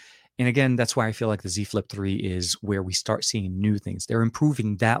things? And again, that's why I feel like the Z Flip 3 is where we start seeing new things. They're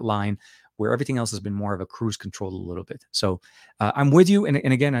improving that line where everything else has been more of a cruise control a little bit. So I'm with you. And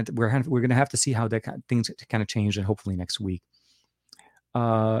again, we're going to have to see how things kind of change, and hopefully next week.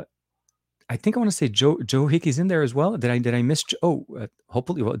 I think I want to say Joe Hickey's in there as well. Did I miss?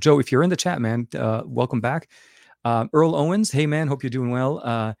 Hopefully. Well, Joe, if you're in the chat, man, welcome back. Earl Owens, hey man, hope you're doing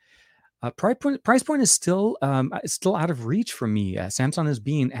well. Price point is still out of reach for me. Samsung is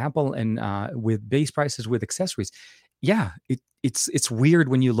being Apple and with base prices with accessories. Yeah, it's weird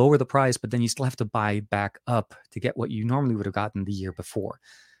when you lower the price, but then you still have to buy back up to get what you normally would have gotten the year before.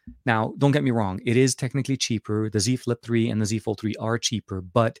 Now, don't get me wrong, it is technically cheaper. The Z Flip 3 and the Z Fold 3 are cheaper,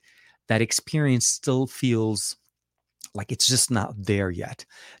 but that experience still feels like it's just not there yet.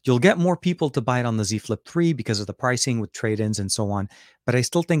 You'll get more people to buy it on the Z Flip 3 because of the pricing with trade-ins and so on. But I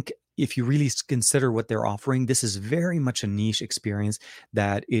still think if you really consider what they're offering, this is very much a niche experience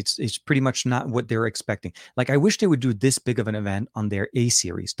that it's pretty much not what they're expecting. Like, I wish they would do this big of an event on their A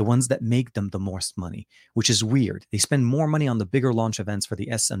series, the ones that make them the most money, which is weird. They spend more money on the bigger launch events for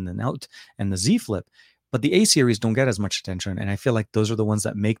the S and the Note and the Z Flip, but the A series don't get as much attention. And I feel like those are the ones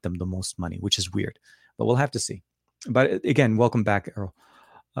that make them the most money, which is weird. But we'll have to see. But again, welcome back, Earl.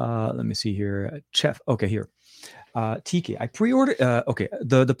 Let me see here. Chef. Okay, here. TK, I pre-ordered. Okay,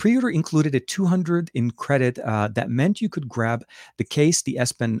 the pre-order included a 200 in credit that meant you could grab the case, the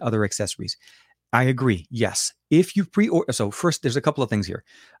S Pen, other accessories. I agree. Yes. If you pre-order, so first, there's a couple of things here.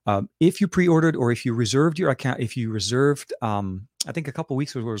 If you pre-ordered or if you reserved your account, if you reserved, I think a couple of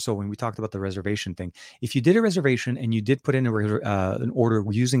weeks ago or so when we talked about the reservation thing, if you did a reservation and you did put in an order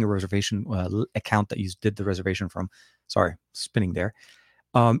using a reservation account that you did the reservation from, sorry, spinning there,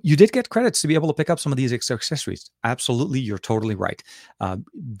 you did get credits to be able to pick up some of these accessories. Absolutely, you're totally right.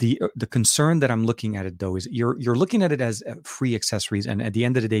 The concern that I'm looking at it though is you're looking at it as free accessories, and at the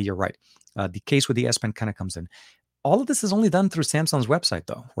end of the day, you're right. The case with the S Pen kind of comes in. All of this is only done through Samsung's website,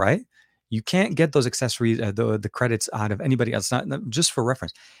 though, right? You can't get those accessories, the credits out of anybody else. Not just for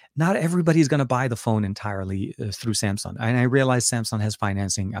reference. Not everybody is going to buy the phone entirely through Samsung. And I realize Samsung has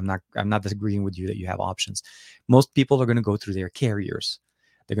financing. I'm not disagreeing with you that you have options. Most people are going to go through their carriers.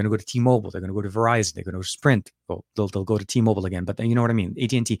 They're going to go to T-Mobile. They're going to go to Verizon. They're going to go to Sprint. Well, they'll go to T-Mobile again, but you know what I mean.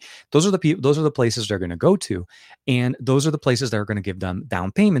 AT&T. Those are the people. Those are the places they're going to go to, and those are the places that are going to give them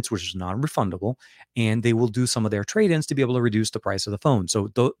down payments, which is non-refundable, and they will do some of their trade-ins to be able to reduce the price of the phone. So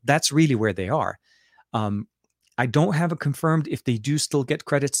that's really where they are. Um, I don't have it confirmed if they do still get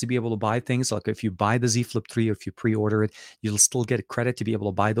credits to be able to buy things. Like if you buy the Z Flip 3 or if you pre-order it, you'll still get a credit to be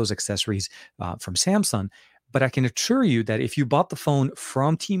able to buy those accessories from Samsung. But I can assure you that if you bought the phone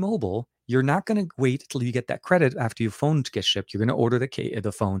from T-Mobile, you're not going to wait till you get that credit after your phone gets shipped. You're going to order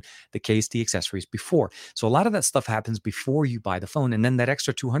the phone, the case, the accessories before. So a lot of that stuff happens before you buy the phone. And then that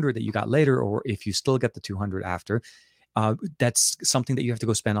extra 200 that you got later, or if you still get the 200 after, that's something that you have to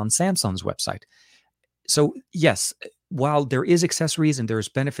go spend on Samsung's website. So yes, while there is accessories and there's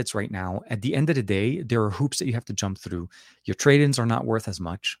benefits right now, at the end of the day, there are hoops that you have to jump through. Your trade-ins are not worth as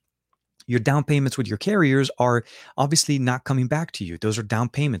much. Your down payments with your carriers are obviously not coming back to you. Those are down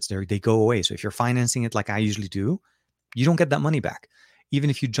payments. They go away. So if you're financing it like I usually do, you don't get that money back. Even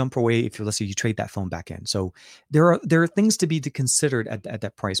if you jump away, if you let's say you trade that phone back in. So there are things to be considered at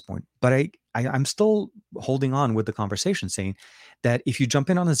that price point. But I'm still holding on with the conversation, saying that if you jump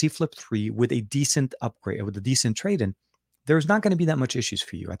in on a Z Flip 3 with a decent upgrade, with a decent trade-in, there's not going to be that much issues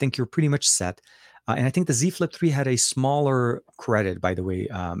for you. I think you're pretty much set. And I think the Z Flip 3 had a smaller credit, by the way,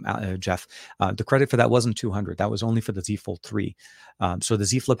 Jeff. The credit for that wasn't 200. That was only for the Z Fold 3. So the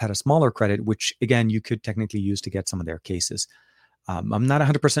Z Flip had a smaller credit, which, again, you could technically use to get some of their cases. I'm not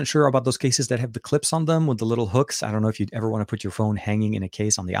 100% sure about those cases that have the clips on them with the little hooks. I don't know if you'd ever want to put your phone hanging in a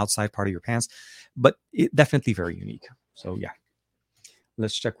case on the outside part of your pants, but it definitely very unique. So yeah,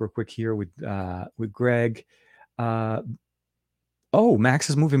 let's check real quick here with Greg. Oh, Max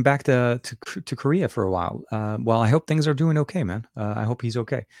is moving back to Korea for a while. Well, I hope things are doing okay, man. I hope he's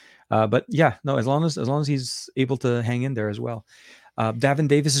okay. But yeah, no, as long as he's able to hang in there as well. Davin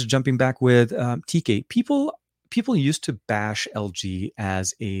Davis is jumping back with TK. People used to bash LG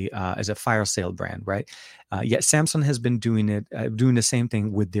as a fire sale brand, right? Yet Samsung has been doing the same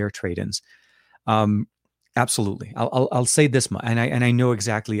thing with their trade-ins. Absolutely, I'll say this much, and I know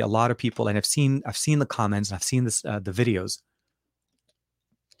exactly a lot of people, and I've seen the comments, and I've seen this the videos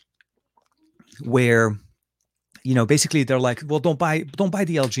where basically they're like, well, don't buy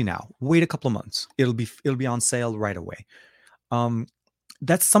the LG now. Wait a couple of months. It'll be on sale right away.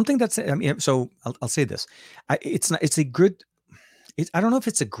 That's something that's, I mean, so I'll say this. I don't know if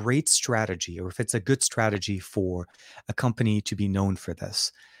it's a great strategy or if it's a good strategy for a company to be known for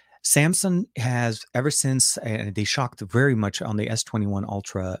this. Samsung has ever since, and they shocked very much on the S21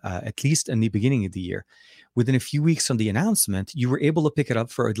 Ultra, at least in the beginning of the year. Within a few weeks from the announcement, you were able to pick it up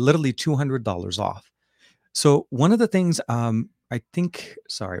for literally $200 off. So one of the things, I think,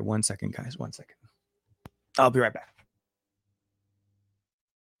 sorry, 1 second, guys, 1 second. I'll be right back.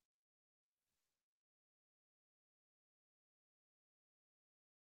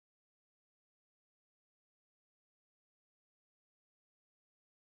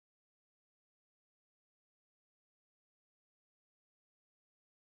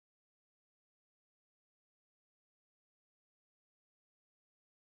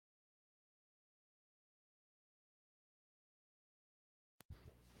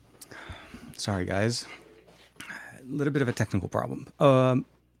 Sorry, guys. A little bit of a technical problem.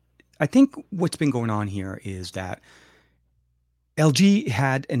 I think what's been going on here is that LG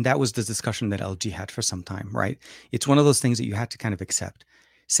had, and that was the discussion that LG had for some time, right? It's one of those things that you had to kind of accept.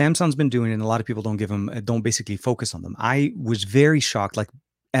 Samsung's been doing it, and a lot of people don't basically focus on them. I was very shocked, like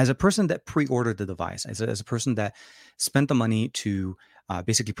as a person that pre-ordered the device, as a person that spent the money to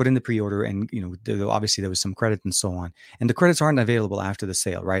basically put in the pre-order, and obviously there was some credit and so on, and the credits aren't available after the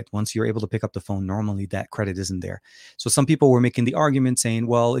sale, right? Once you're able to pick up the phone, normally that credit isn't there. So some people were making the argument saying,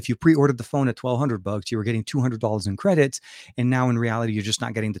 well, if you pre-ordered the phone at $1,200, you were getting $200 in credits, and now in reality you're just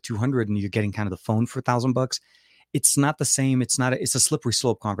not getting the 200, and you're getting kind of the phone for $1,000. It's not the same. It's a slippery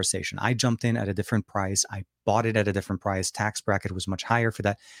slope conversation. I jumped in at a different price. I bought it at a different price. Tax bracket was much higher for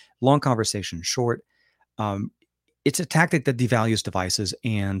that. Long conversation short. It's a tactic that devalues devices,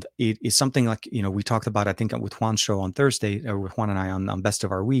 and it is something like, we talked about, I think with Juan's show on Thursday, or with Juan and I on Best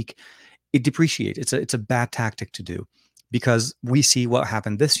of Our Week. It depreciates. It's a bad tactic to do, because we see what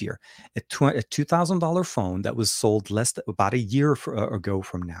happened this year. A $2,000 phone that was sold about a year ago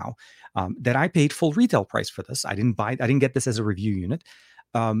from now, that I paid full retail price for this. I didn't get this as a review unit,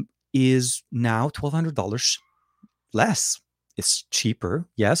 is now $1,200 less. It's cheaper.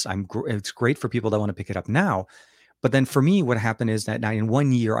 Yes, it's great for people that want to pick it up now. But then for me, what happened is that now in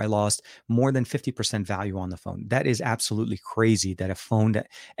 1 year, I lost more than 50% value on the phone. That is absolutely crazy, that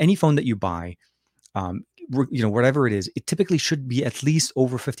any phone that you buy, whatever it is, it typically should be at least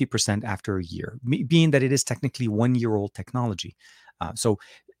over 50% after a year, being that it is technically 1 year old technology. So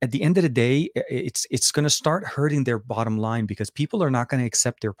at the end of the day, it's going to start hurting their bottom line because people are not going to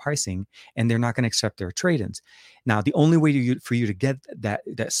accept their pricing and they're not going to accept their trade-ins. Now, the only way for you to get that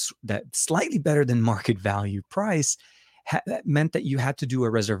slightly better than market value price that meant that you had to do a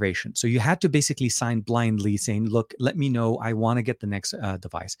reservation. So you had to basically sign blindly saying, look, let me know, I want to get the next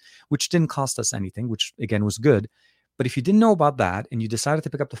device, which didn't cost us anything, which again was good. But if you didn't know about that and you decided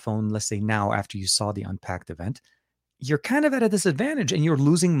to pick up the phone, let's say now after you saw the Unpacked event, you're kind of at a disadvantage and you're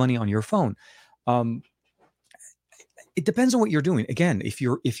losing money on your phone. It depends on what you're doing. Again, if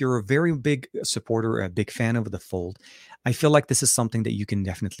you're a very big supporter, a big fan of the Fold, I feel like this is something that you can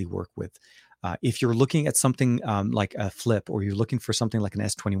definitely work with. If you're looking at something like a Flip, or you're looking for something like an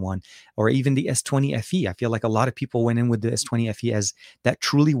S21 or even the S20 FE, I feel like a lot of people went in with the S20 FE as that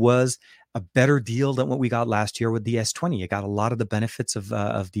truly was a better deal than what we got last year with the S20. It got a lot of the benefits of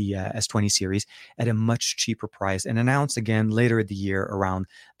the S20 series at a much cheaper price, and announced again later in the year around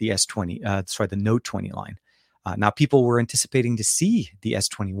the the Note 20 line. Now, people were anticipating to see the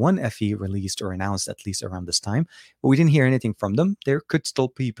S21 FE released or announced at least around this time, but we didn't hear anything from them. There could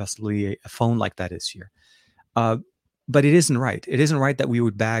still be possibly a phone like that this year. But it isn't right. It isn't right that we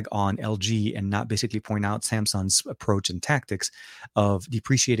would bag on LG and not basically point out Samsung's approach and tactics of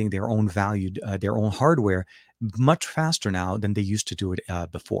depreciating their own their own hardware much faster now than they used to do it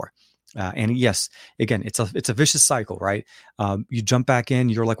before. And yes, again, it's a vicious cycle, right? You jump back in,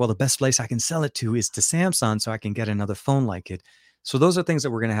 you're like, well, the best place I can sell it to is to Samsung, so I can get another phone like it. So those are things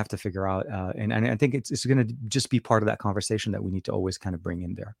that we're going to have to figure out, and I think it's going to just be part of that conversation that we need to always kind of bring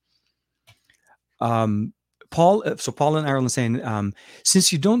in there. Paul in Ireland saying,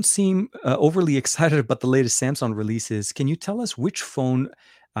 since you don't seem overly excited about the latest Samsung releases, can you tell us which phone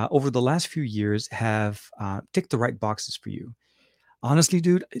over the last few years have ticked the right boxes for you? Honestly,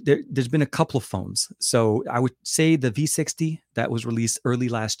 dude, there's been a couple of phones. So I would say the V60 that was released early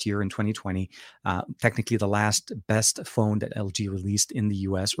last year in 2020, technically the last best phone that LG released in the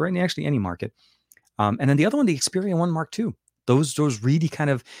US or in actually any market. And then the other one, the Xperia 1 Mark II. Those really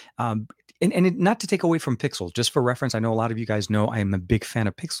kind of, not to take away from Pixel, just for reference, I know a lot of you guys know I am a big fan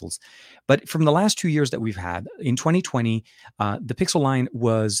of Pixels. But from the last 2 years that we've had, in 2020, the Pixel line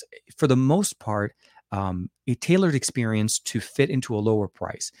was, for the most part, a tailored experience to fit into a lower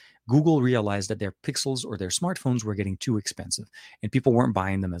price. Google realized that their Pixels or their smartphones were getting too expensive and people weren't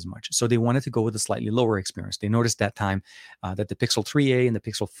buying them as much. So they wanted to go with a slightly lower experience. They noticed that time that the Pixel 3a and the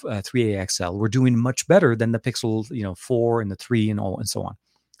Pixel 3a XL were doing much better than the Pixel 4 and the 3 and so on.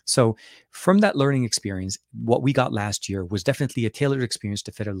 So from that learning experience, what we got last year was definitely a tailored experience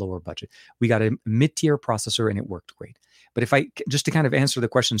to fit a lower budget. We got a mid-tier processor and it worked great. But if I just to kind of answer the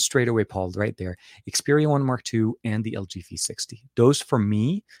question straight away, Paul, right there, Xperia 1 Mark II and the LG V60, those for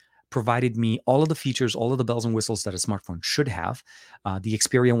me provided me all of the features, all of the bells and whistles that a smartphone should have. The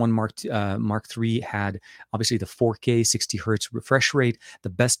Xperia 1 Mark III had obviously the 4K 60 hertz refresh rate, the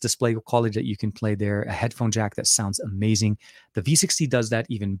best display quality that you can play there, a headphone jack that sounds amazing. The V60 does that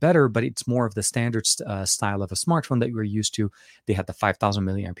even better, but it's more of the standard style of a smartphone that we're used to. They had the 5,000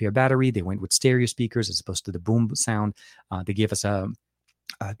 milliampere battery. They went with stereo speakers as opposed to the boom sound. They gave us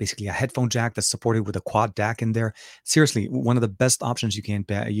basically a headphone jack that's supported with a quad DAC in there. Seriously, one of the best options you can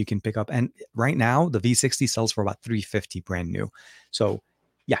pick up. And right now, the V60 sells for about $350 brand new. So,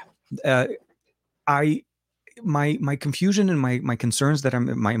 yeah, my confusion and my concerns that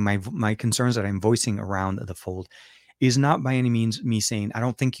my concerns that I'm voicing around the Fold is not by any means me saying I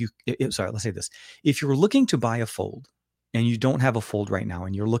don't think you. Sorry, let's say this: if you're looking to buy a Fold and you don't have a Fold right now,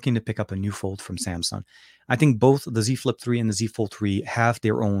 and you're looking to pick up a new Fold from Samsung, I think both the Z Flip 3 and the Z Fold 3 have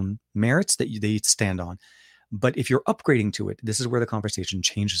their own merits that they stand on. But if you're upgrading to it, this is where the conversation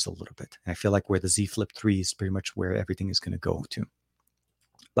changes a little bit. And I feel like where the Z Flip 3 is pretty much where everything is going to go to.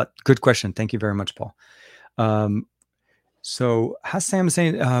 But good question. Thank you very much, Paul. So Hassam is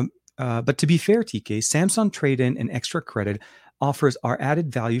saying, but to be fair, TK, Samsung trade-in and extra credit offers are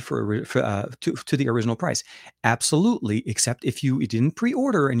added value to the original price. Absolutely, except if you didn't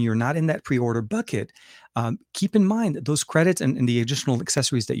pre-order and you're not in that pre-order bucket, keep in mind that those credits and the additional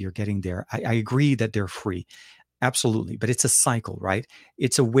accessories that you're getting there, I agree that they're free. Absolutely, but it's a cycle, right?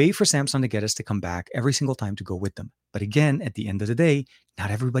 It's a way for Samsung to get us to come back every single time to go with them. But again, at the end of the day, not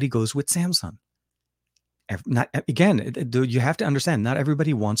everybody goes with Samsung. You have to understand, not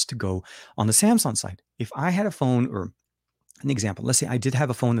everybody wants to go on the Samsung side. If I had a phone or An example, let's say I did have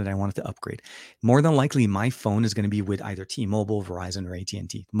a phone that I wanted to upgrade. More than likely, my phone is going to be with either T-Mobile, Verizon, or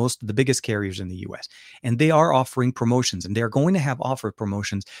AT&T, most of the biggest carriers in the US. And they are offering promotions, and they're going to have offer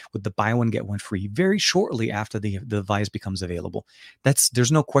promotions with the buy one, get one free very shortly after the device becomes available.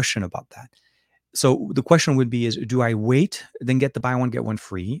 There's no question about that. So the question would be is, do I wait, then get the buy one, get one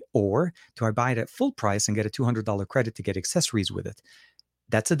free, or do I buy it at full price and get a $200 credit to get accessories with it?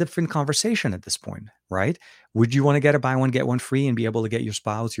 That's a different conversation at this point, right? Would you want to get a buy one, get one free and be able to get your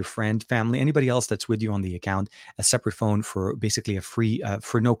spouse, your friend, family, anybody else that's with you on the account, a separate phone for basically a free,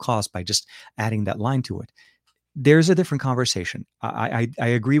 for no cost by just adding that line to it? There's a different conversation. I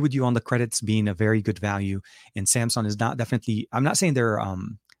agree with you on the credits being a very good value, and Samsung is not definitely. I'm not saying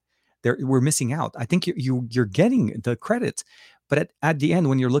we're missing out. I think you're getting the credits, but at the end,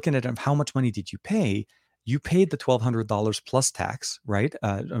 when you're looking at how much money did you pay, you paid the $1,200 plus tax, right?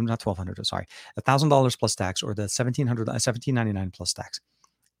 Not 1,200, sorry, $1,000 plus tax, or the 1,799 plus tax.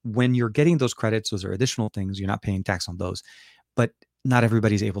 When you're getting those credits, those are additional things. You're not paying tax on those, but not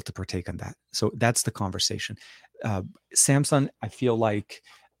everybody's able to partake on that. So that's the conversation. Samsung, I feel like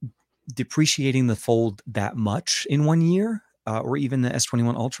depreciating the Fold that much in 1 year, or even the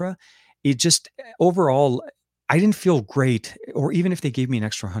S21 Ultra, it just overall, I didn't feel great. Or even if they gave me an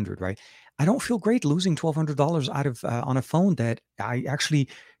extra 100, right? I don't feel great losing $1,200 out of on a phone that I actually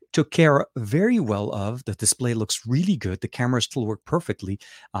took care very well of. The display looks really good. The cameras still work perfectly.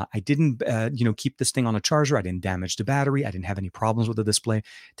 I didn't, keep this thing on a charger. I didn't damage the battery. I didn't have any problems with the display.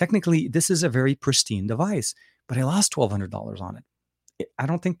 Technically, this is a very pristine device, but I lost $1,200 on it. I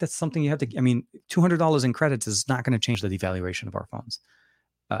don't think that's something you have to. I mean, $200 in credits is not going to change the devaluation of our phones.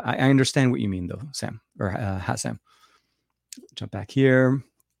 I understand what you mean, though, Sam, or Sam. Jump back here.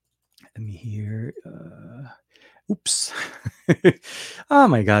 Let me hear. Oops. Oh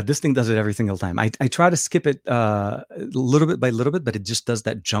my God, this thing does it every single time. I try to skip it little bit by little bit, but it just does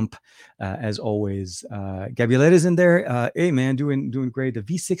that jump as always. Gabrielletta's in there. Hey man, doing great. The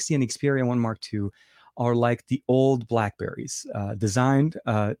V60 and Xperia 1 Mark II are like the old Blackberries, designed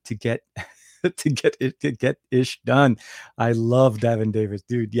to get to get ish done. I love Davin Davis,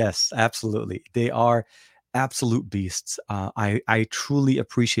 dude. Yes, absolutely. They are absolute beasts. I truly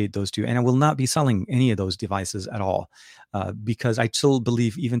appreciate those two, and I will not be selling any of those devices at all, because I still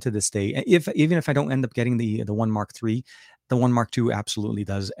believe, even to this day, even if I don't end up getting the 1 Mark III, the 1 Mark II absolutely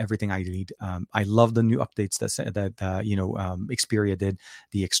does everything I need. I love the new updates that Xperia did,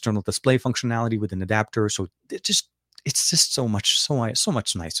 the external display functionality with an adapter. So it's just so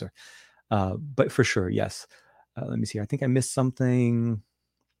much nicer. But for sure, yes. Let me see. I think I missed something.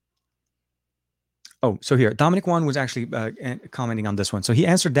 Oh, so here, Dominic Wan was actually commenting on this one. So he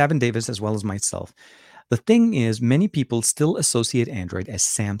answered Davin Davis as well as myself. The thing is, many people still associate Android as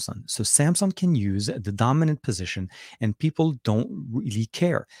Samsung. So Samsung can use the dominant position and people don't really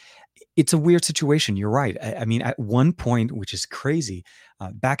care. It's a weird situation. You're right. I mean, at one point, which is crazy,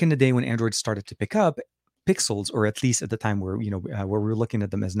 back in the day when Android started to pick up, Pixels, or at least at the time where where we were looking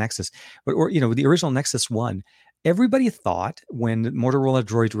at them as Nexus, or the original Nexus One, everybody thought when Motorola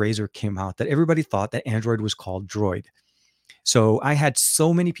Droid Razr came out that everybody thought that Android was called Droid. So I had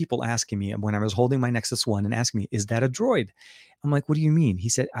so many people asking me when I was holding my Nexus One and asking me, "Is that a Droid?" I'm like, "What do you mean?" He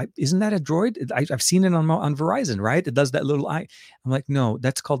said, "Isn't that a Droid? I've seen it on Verizon, right? It does that little eye." I'm like, "No,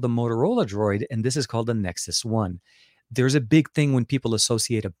 that's called the Motorola Droid, and this is called the Nexus One." There's a big thing when people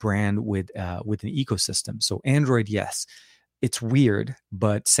associate a brand with an ecosystem. So Android, yes, it's weird,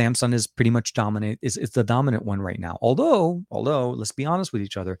 but Samsung is pretty much dominant. It's the dominant one right now. Although, let's be honest with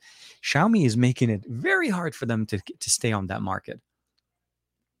each other, Xiaomi is making it very hard for them to stay on that market,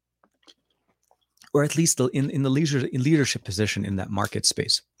 or at least in the leadership position in that market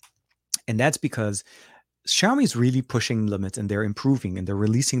space. And that's because Xiaomi is really pushing limits, and they're improving, and they're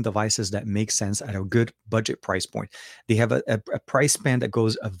releasing devices that make sense at a good budget price point. They have a price band that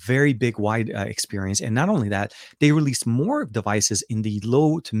goes a very big, wide experience. And not only that, they release more devices in the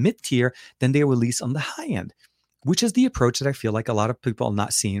low to mid tier than they release on the high end, which is the approach that I feel like a lot of people are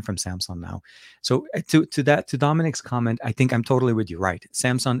not seeing from Samsung now. So to Dominic's comment, I think I'm totally with you. Right,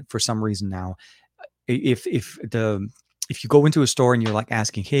 Samsung, for some reason now, if you go into a store and you're like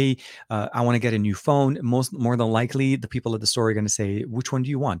asking, "Hey, I want to get a new phone," more than likely the people at the store are going to say, "Which one do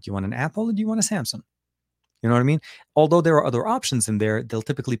you want? Do you want an Apple or do you want a Samsung?" You know what I mean? Although there are other options in there, they'll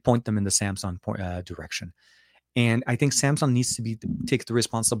typically point them in the Samsung direction. And I think Samsung needs to take the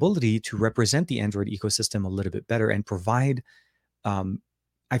responsibility to represent the Android ecosystem a little bit better and provide,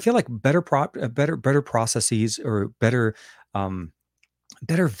 I feel like better processes, or better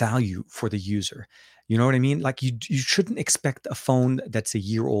better value for the user. You know what I mean? Like you shouldn't expect a phone that's a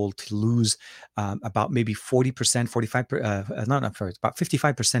year old to lose about maybe 40%, 45, not sorry, it's about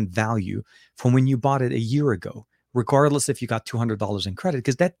 55% value from when you bought it a year ago, regardless if you got $200 in credit,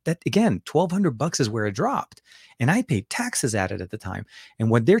 because that again, $1,200 is where it dropped, and I paid taxes at it at the time. And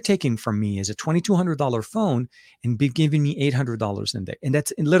what they're taking from me is a $2,200 phone and be giving me $800 in there, and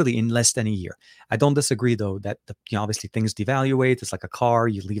that's literally in less than a year. I don't disagree though that obviously things devaluate. It's like a car;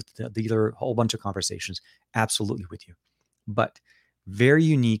 you leave the dealer, a whole bunch of conversations. Absolutely with you, but very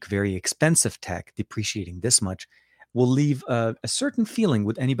unique, very expensive tech depreciating this much will leave a certain feeling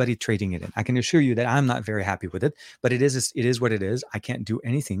with anybody trading it in. I can assure you that I'm not very happy with it, but it is what it is. I can't do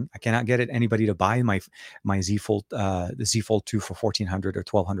anything. I cannot get anybody to buy my Z Fold the Z Fold 2 for 1,400 or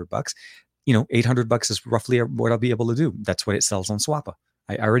 $1,200. $800 is roughly what I'll be able to do. That's what it sells on Swappa.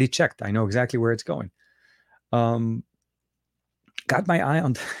 I already checked. I know exactly where it's going. Um, got my eye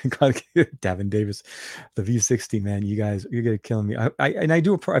on Davin Davis, the V60 man. You guys, you're gonna kill me. And I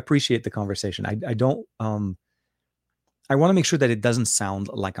do appreciate the conversation. I don't. I want to make sure that it doesn't sound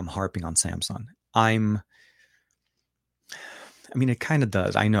like I'm harping on Samsung. I mean, it kind of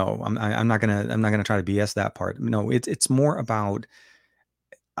does. I know. I'm not gonna try to BS that part. No, it's more about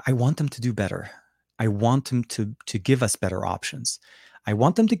I want them to do better. I want them to give us better options. I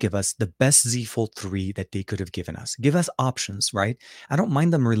want them to give us the best Z Fold 3 that they could have given us. Give us options, right? I don't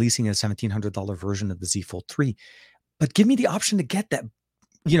mind them releasing a $1,700 version of the Z Fold 3, but give me the option to get that,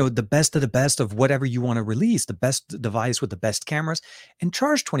 the best of the best of whatever you want to release, the best device with the best cameras, and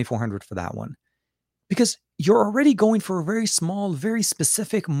charge 2,400 for that one. Because you're already going for a very small, very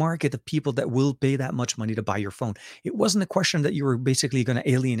specific market of people that will pay that much money to buy your phone. It wasn't a question that you were basically going to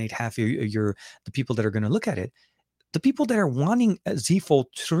alienate half the people that are going to look at it. The people that are wanting a Z Fold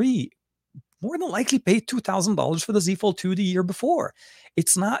 3 more than likely paid $2,000 for the Z Fold 2 the year before.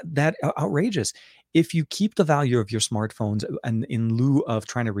 It's not that outrageous. If you keep the value of your smartphones and in lieu of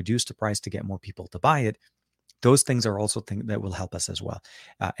trying to reduce the price to get more people to buy it, those things are also things that will help us as well.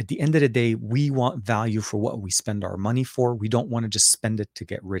 At the end of the day, we want value for what we spend our money for. We don't want to just spend it to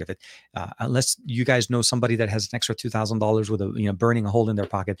get rid of it. Unless you guys know somebody that has an extra $2,000 with burning a hole in their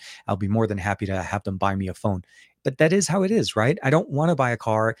pocket, I'll be more than happy to have them buy me a phone. But that is how it is, right? I don't want to buy a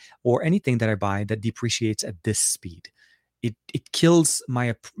car or anything that I buy that depreciates at this speed. It kills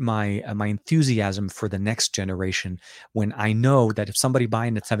my enthusiasm for the next generation when I know that if somebody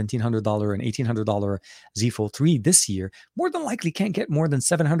buying a $1,700 and $1,800 Z Fold 3 this year more than likely can't get more than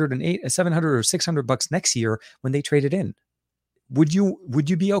 700 or $600 next year when they trade it in. Would you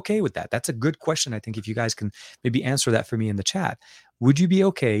be okay with that? That's a good question. I think if you guys can maybe answer that for me in the chat, would you be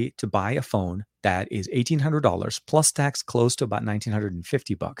okay to buy a phone that is $1,800 plus tax close to about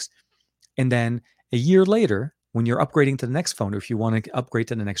 $1,950, and then a year later, when you're upgrading to the next phone, or if you want to upgrade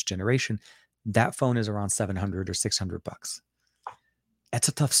to the next generation, that phone is around 700 or $600? That's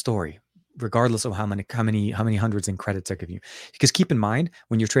a tough story, regardless of how many hundreds in credits they're giving you. Because keep in mind,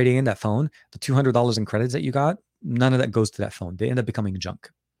 when you're trading in that phone, the $200 in credits that you got, none of that goes to that phone. They end up becoming junk.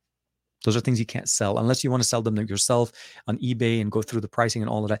 Those are things you can't sell unless you want to sell them yourself on eBay and go through the pricing and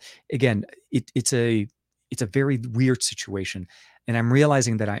all of that. Again, it's a very weird situation, and I'm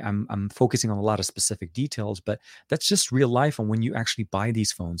realizing that I'm focusing on a lot of specific details, but that's just real life. And when you actually buy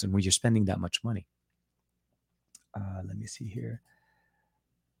these phones and when you're spending that much money, let me see here.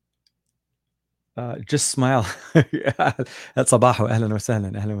 Just smile. Sabaho, ahlan wa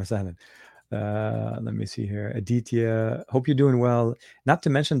sahlan, ahlan wa sahlan. Let me see here. Aditya, hope you're doing well. Not to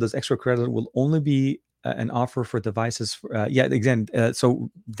mention, those extra credit will only be an offer for devices. Yeah, again, so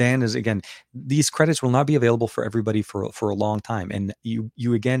Dan is again, these credits will not be available for everybody for a long time, and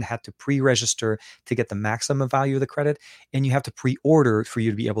you again have to pre-register to get the maximum value of the credit, and you have to pre-order for you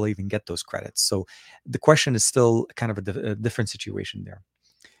to be able to even get those credits. So the question is still kind of a different situation there.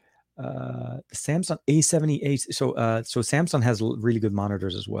 The Samsung A78. So Samsung has really good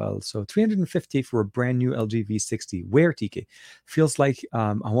monitors as well. So 350 for a brand new LG V60. Where, TK? Feels like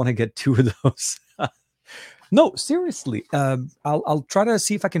I want to get two of those. No, seriously. I'll try to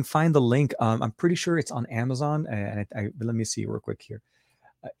see if I can find the link. I'm pretty sure it's on Amazon, and let me see real quick here.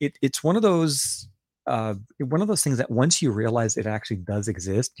 It's one of those things that once you realize it actually does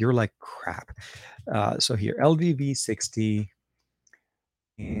exist, you're like, crap. So here, LG V60.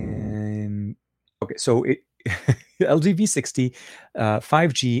 And okay, so LG V60,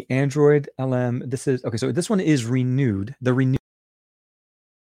 5G, Android LM. This is okay. So this one is renewed. The renewed.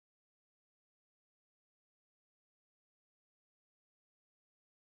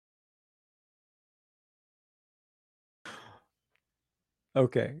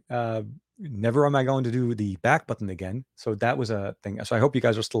 Okay. Never am I going to do the back button again. So that was a thing. So I hope you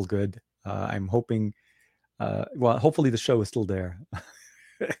guys are still good. I'm hoping, well, hopefully the show is still there.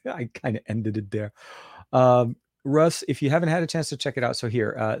 I kind of ended it there. Um, Russ, if you haven't had a chance to check it out, so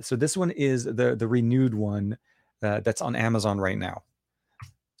here, so this one is the renewed one that's on Amazon right now.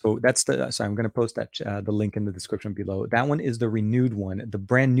 So that's the, so I'm going to post that the link in the description below. That one is the renewed one. The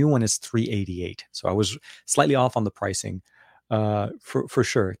brand new one is 388. So I was slightly off on the pricing, for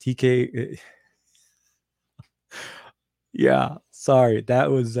sure. TK, yeah, sorry,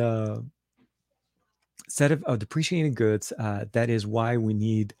 that was set of depreciating goods. That is why we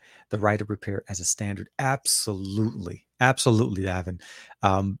need the right of repair as a standard. Absolutely, absolutely, Davin.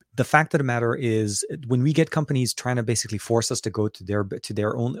 The fact of the matter is, when we get companies trying to basically force us to go to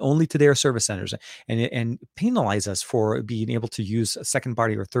their own, only to their service centers, and penalize us for being able to use second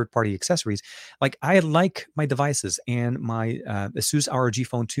party or third party accessories. Like, I like my devices and my Asus ROG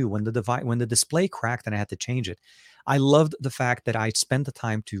Phone 2. When the display cracked and I had to change it, I loved the fact that I spent the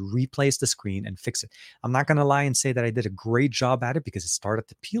time to replace the screen and fix it. I'm not going to lie and say that I did a great job at it because it started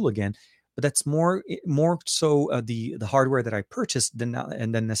to peel again, but that's more so the hardware that I purchased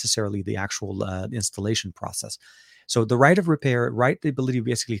and then necessarily the actual installation process. So the right of repair, right, the ability to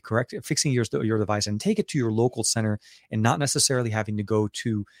basically correct fixing your device and take it to your local center and not necessarily having to go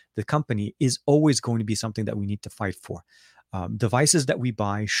to the company is always going to be something that we need to fight for. Devices that we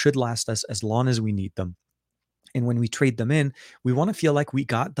buy should last us as long as we need them. And when we trade them in, we want to feel like we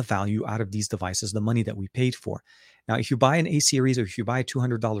got the value out of these devices, the money that we paid for. Now, if you buy an A series or if you buy a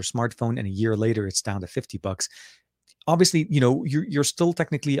 $200 smartphone and a year later it's down to $50, obviously, you're still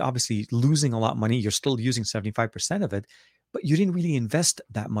technically obviously losing a lot of money. You're still using 75% of it, but you didn't really invest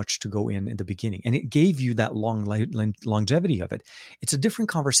that much to go in the beginning, and it gave you that longevity of it. It's a different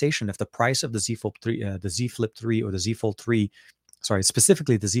conversation if the price of the Z Flip 3, or the Z Fold 3, sorry,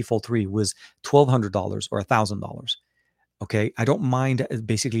 specifically the Z Fold 3 was $1,200 or $1,000. Okay, I don't mind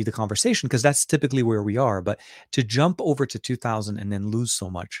basically the conversation because that's typically where we are. But to jump over to 2000 and then lose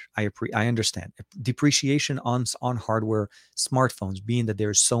so much, I understand depreciation on hardware smartphones, being that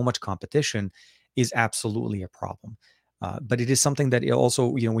there's so much competition, is absolutely a problem. But it is something that it also,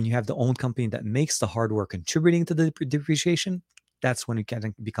 when you have the own company that makes the hardware contributing to the depreciation, that's when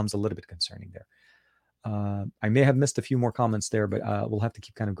it becomes a little bit concerning there. I may have missed a few more comments there, but we'll have to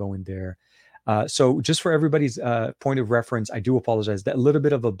keep kind of going there. So just for everybody's point of reference, I do apologize. That little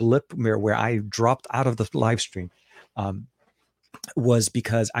bit of a blip where I dropped out of the live stream was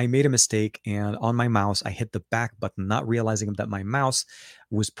because I made a mistake, and on my mouse, I hit the back button, not realizing that my mouse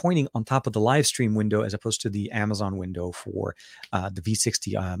was pointing on top of the live stream window as opposed to the Amazon window for the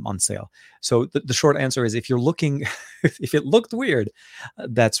V60 on sale. So the short answer is, if you're looking, if it looked weird,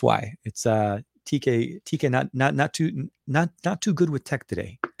 that's why. It's TK not too good with tech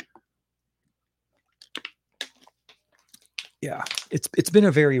today. Yeah, it's been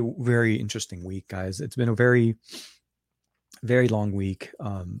a very, very interesting week, guys. It's been a very, very long week.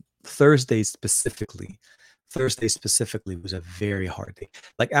 Thursday specifically was a very hard day.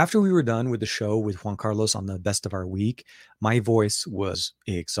 Like, after we were done with the show with Juan Carlos on the best of our week, my voice was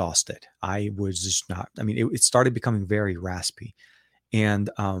exhausted. I was just not, I mean, it started becoming very raspy.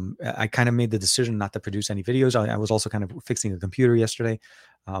 And I kind of made the decision not to produce any videos. I was also kind of fixing a computer yesterday.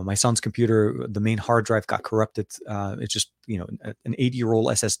 My son's computer, the main hard drive got corrupted. It's just, an 8-year-old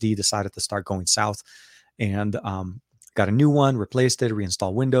SSD decided to start going south, and got a new one, replaced it,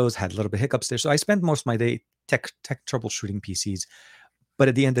 reinstalled Windows, had a little bit of hiccups there. So I spent most of my day tech troubleshooting PCs. But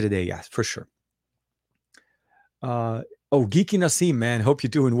at the end of the day, yeah, for sure. Geeky Nassim, man, hope you're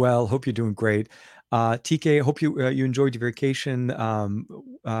doing well. Hope you're doing great. TK, hope you enjoyed your vacation.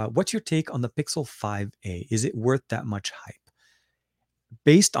 What's your take on the Pixel 5a? Is it worth that much hype?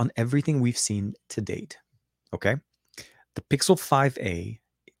 Based on everything we've seen to date, okay, the Pixel 5a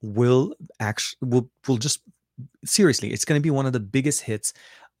will just, seriously, it's going to be one of the biggest hits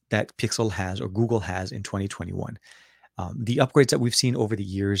that Pixel has or Google has in 2021. The upgrades that we've seen over the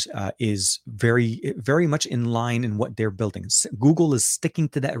years is very, very much in line in what they're building. Google is sticking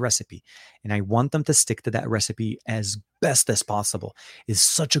to that recipe, and I want them to stick to that recipe as best as possible. It's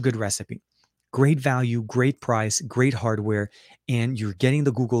such a good recipe. Great value, great price, great hardware, and you're getting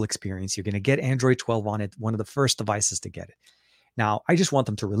the Google experience. You're going to get Android 12 on it, one of the first devices to get it. Now, I just want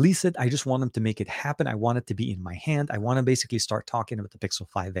them to release it. I just want them to make it happen. I want it to be in my hand. I want to basically start talking about the Pixel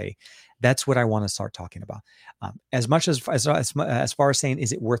 5a. That's what I want to start talking about. As far as saying,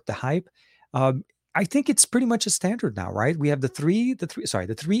 is it worth the hype? I think it's pretty much a standard now, right? We have the 3A, the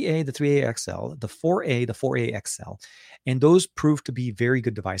 3A XL, the 4A, the 4A XL, and those proved to be very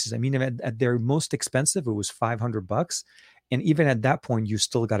good devices. I mean, at their most expensive, it was $500, And even at that point, you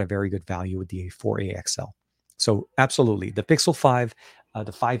still got a very good value with the 4A XL. So absolutely, the Pixel 5,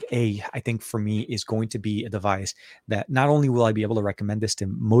 the 5A, I think for me is going to be a device that not only will I be able to recommend this to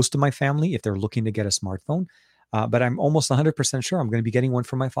most of my family if they're looking to get a smartphone, but I'm almost 100% sure I'm going to be getting one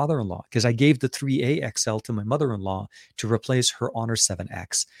for my father-in-law because I gave the 3A XL to my mother-in-law to replace her Honor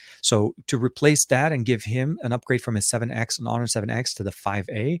 7X. So to replace that and give him an upgrade from his 7X and Honor 7X to the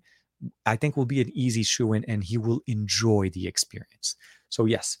 5A, I think will be an easy shoe-in, and he will enjoy the experience. So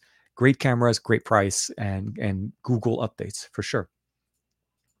yes, great cameras, great price, and Google updates for sure.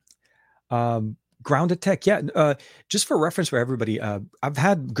 Grounded Tech, yeah. Just for reference for everybody, I've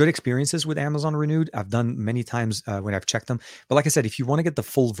had good experiences with Amazon Renewed. I've done many times when I've checked them. But like I said, if you want to get the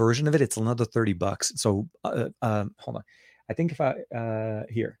full version of it, it's another $30. So hold on, I think if I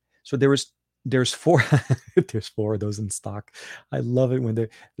here, so there's four there's four of those in stock. I love it when they're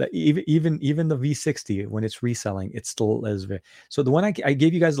even the V60 when it's reselling, it still is very. So the one I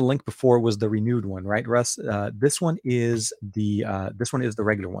gave you guys the link before was the renewed one, right, Russ? This one is the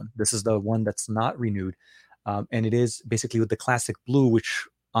regular one. This is the one that's not renewed, and it is basically with the classic blue, which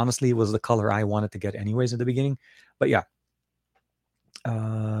honestly was the color I wanted to get anyways at the beginning. But yeah,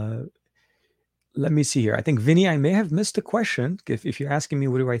 let me see here. I think Vinny, I may have missed a question. If you're asking me,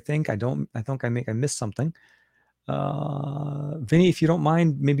 what do I think? I think I missed something. Vinny, if you don't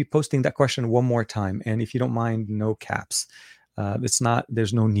mind, maybe posting that question one more time, and if you don't mind, no caps.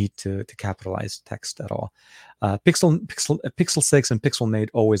 There's no need to capitalize text at all. Pixel 6 and Pixel Mate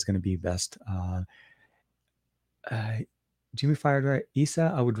always going to be best. Jimmy fired right.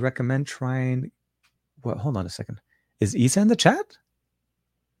 Isa, I would recommend trying. Well, hold on a second. Is Isa in the chat?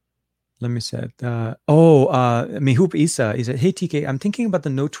 Let me say it. Mihoop Isa. He said, hey, TK, I'm thinking about the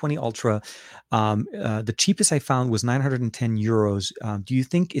Note 20 Ultra. The cheapest I found was 910 euros. Do you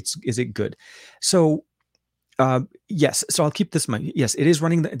think is it good? So, yes. So I'll keep this in mind. Yes, it is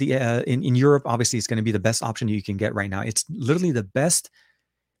running in Europe. Obviously, it's going to be the best option you can get right now. It's literally the best.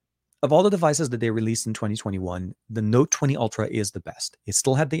 Of all the devices that they released in 2021, the Note 20 Ultra is the best. It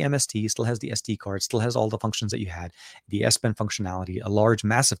still had the MST, still has the SD card, still has all the functions that you had, the S Pen functionality, a large,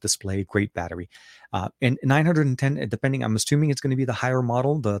 massive display, great battery. And 910, depending, I'm assuming it's going to be the higher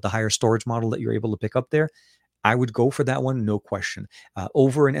model, the higher storage model that you're able to pick up there. I would go for that one, no question,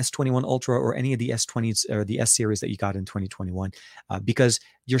 over an S21 Ultra or any of the S20s or the S series that you got in 2021, because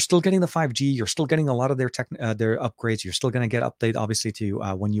you're still getting the 5G, you're still getting a lot of their upgrades, you're still going to get update, obviously, to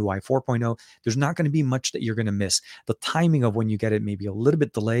One UI 4.0. There's not going to be much that you're going to miss. The timing of when you get it may be a little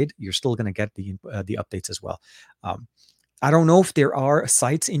bit delayed. You're still going to get the updates as well. I don't know if there are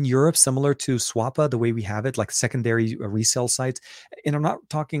sites in Europe similar to Swappa, the way we have it, like secondary resale sites. And I'm not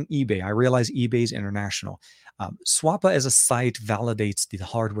talking eBay. I realize eBay is international. Swappa as a site validates the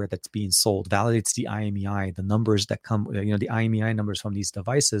hardware that's being sold, validates the IMEI, the numbers that come, the IMEI numbers from these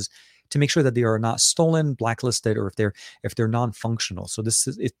devices, to make sure that they are not stolen, blacklisted, or if they're non-functional. So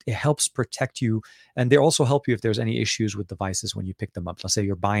it helps protect you, and they also help you if there's any issues with devices when you pick them up. Let's say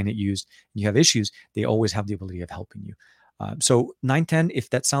you're buying it used and you have issues, they always have the ability of helping you. So 910,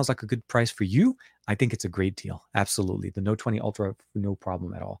 if that sounds like a good price for you, I think it's a great deal. Absolutely. The Note 20 Ultra, no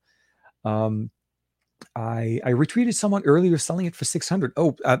problem at all. I retweeted someone earlier selling it for 600.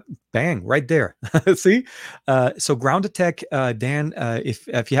 Oh, bang, right there. See? So Grounded Tech, Dan,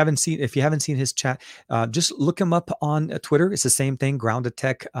 if you haven't seen his chat, just look him up on Twitter. It's the same thing, Grounded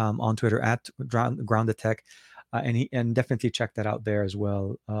Tech, on Twitter at Grounded Tech. And definitely check that out there as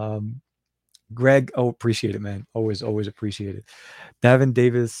well. Greg, appreciate it, man. Always appreciate it. Davin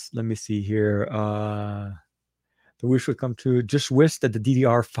Davis, let me see here. The wish would come true. Just wish that the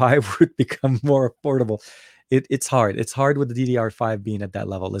DDR5 would become more affordable. It's hard. It's hard with the DDR5 being at that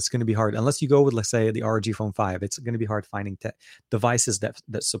level. It's going to be hard unless you go with, let's say, the ROG Phone 5. It's going to be hard finding devices that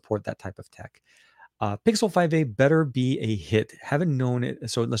support that type of tech. Pixel 5a better be a hit. Haven't known it.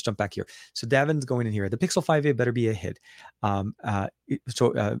 So let's jump back here. So Davin's going in here. The Pixel 5a better be a hit.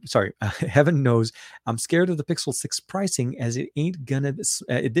 Heaven knows I'm scared of the Pixel 6 pricing, as it ain't gonna.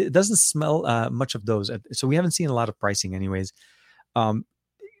 It doesn't smell much of those. So we haven't seen a lot of pricing, anyways.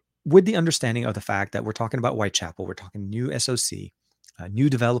 With the understanding of the fact that we're talking about Whitechapel, we're talking new SoC, new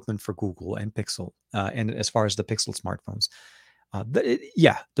development for Google and Pixel, and as far as the Pixel smartphones. The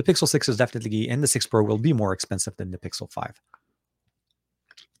Pixel 6 is definitely, and the 6 Pro will be more expensive than the Pixel 5.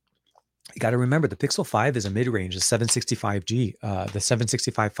 You got to remember, the Pixel 5 is a mid-range, the 765G, the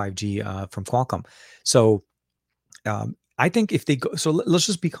 765 5G from Qualcomm. So I think if they go, so let's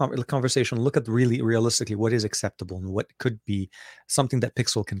just be conversational. Look at really realistically what is acceptable and what could be something that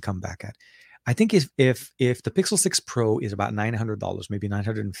Pixel can come back at. I think if the Pixel 6 Pro is about $900, maybe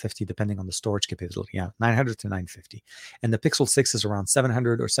 950, depending on the storage capability, yeah, 900 to 950, and the Pixel 6 is around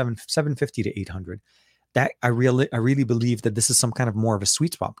 700 or 750 to 800, that I really believe that this is some kind of more of a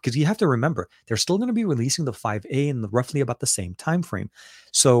sweet spot, because you have to remember they're still going to be releasing the 5A in roughly about the same time frame.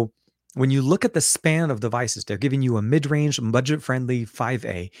 So when you look at the span of devices, they're giving you a mid-range, budget-friendly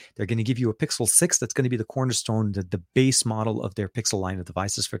 5A. They're going to give you a Pixel 6 that's going to be the cornerstone, the base model of their Pixel line of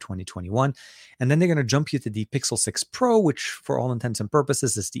devices for 2021. And then they're going to jump you to the Pixel 6 Pro, which for all intents and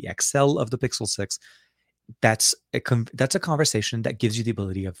purposes is the XL of the Pixel 6. That's a conversation that gives you the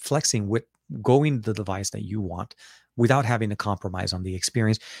ability of flexing with going the device that you want without having to compromise on the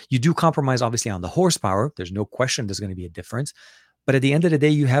experience. You do compromise obviously on the horsepower. There's no question there's going to be a difference. But at the end of the day,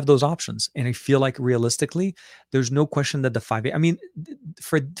 you have those options. And I feel like realistically, there's no question that the 5A, I mean,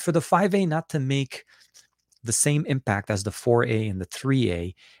 for the 5A not to make the same impact as the 4A and the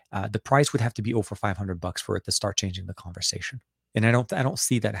 3A, the price would have to be over $500 for it to start changing the conversation. And I don't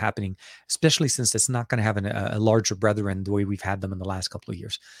see that happening, especially since it's not going to have a larger brethren the way we've had them in the last couple of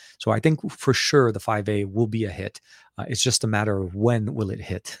years. So I think for sure the 5A will be a hit. It's just a matter of when will it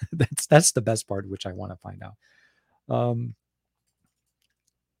hit. That's the best part, which I want to find out.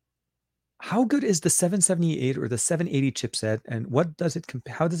 How good is the 778 or the 780 chipset, and what does it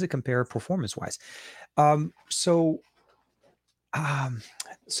how does it compare performance wise? Um, so um,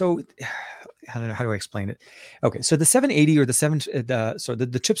 so I don't know, how do I explain it? Okay, so the 780 or the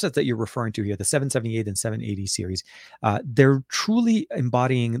the chipsets that you're referring to here, the 778 and 780 series, they're truly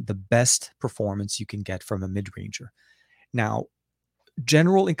embodying the best performance you can get from a mid-ranger. Now,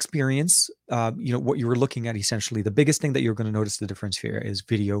 general experience, what you were looking at, essentially the biggest thing that you're going to notice the difference here is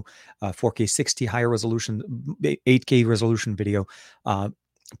video, 4K 60 higher resolution, 8K resolution video,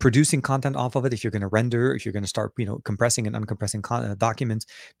 producing content off of it. If you're going to render, if you're going to start compressing and uncompressing documents,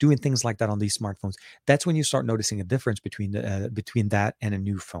 doing things like that on these smartphones, that's when you start noticing a difference between that and a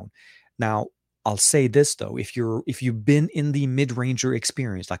new phone. Now, I'll say this though, if you've been in the mid-ranger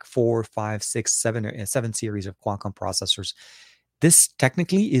experience, like 4, 5, 6, 7 or 7 series of Qualcomm processors, this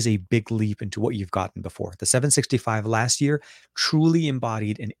technically is a big leap into what you've gotten before. The 765 last year truly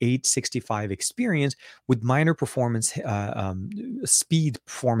embodied an 865 experience with minor performance, speed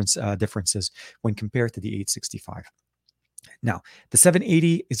performance differences when compared to the 865. Now, the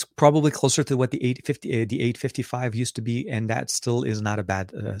 780 is probably closer to what the 855 used to be, and that still is not a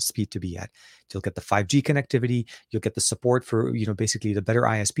bad speed to be at. You'll get the 5G connectivity, you'll get the support for basically the better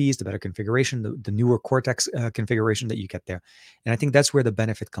ISPs, the better configuration, the newer Cortex configuration that you get there, and I think that's where the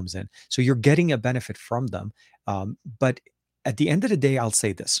benefit comes in. So you're getting a benefit from them, but at the end of the day, I'll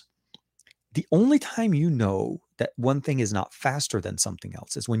say this: the only time you know that one thing is not faster than something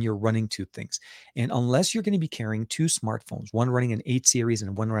else is when you're running two things. And unless you're going to be carrying two smartphones, one running an 8 series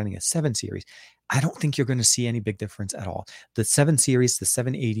and one running a 7 series, I don't think you're going to see any big difference at all. The 7 series, the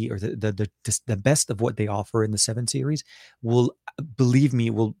 780, or the best of what they offer in the 7 series will, believe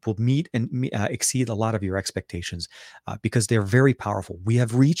me, will meet and exceed a lot of your expectations, because they're very powerful. We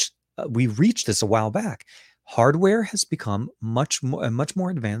reached this a while back. Hardware has become much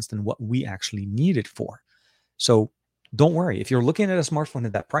more advanced than what we actually need it for. So don't worry. If you're looking at a smartphone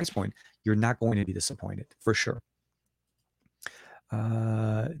at that price point, you're not going to be disappointed for sure.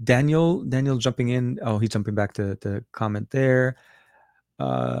 Daniel jumping in. Oh, he's jumping back to the comment there.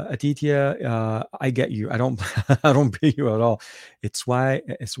 Aditya, I get you. I don't I don't pay you at all. It's why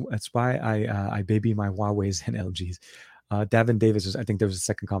I baby my Huawei's and LGs. Davin Davis, I think there was a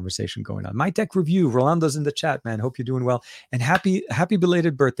second conversation going on. My Tech Review, Rolando's in the chat, man. Hope you're doing well. And happy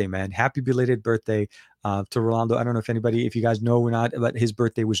belated birthday, man. Happy belated birthday to Rolando. I don't know if you guys know or not, but his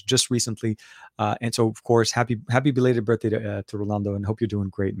birthday was just recently. And so, of course, happy belated birthday to Rolando, and hope you're doing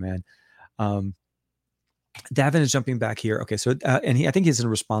great, man. Davin is jumping back here. Okay, so I think he's in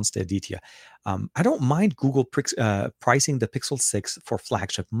response to Aditya. I don't mind Google pricing the Pixel 6 for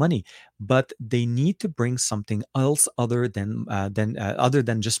flagship money, but they need to bring something else other than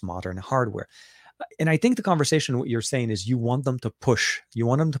just modern hardware. And I think the conversation, what you're saying is you want them to push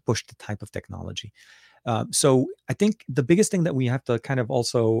the type of technology. So I think the biggest thing that we have to kind of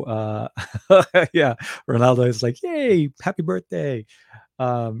also, yeah, Ronaldo is like, yay, happy birthday.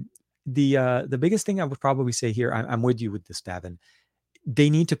 The biggest thing I would probably say here, I'm with you with this, Davin.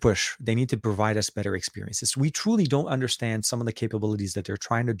 They need to push. They need to provide us better experiences. We truly don't understand some of the capabilities that they're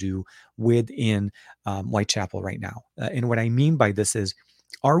trying to do within Whitechapel right now. And what I mean by this is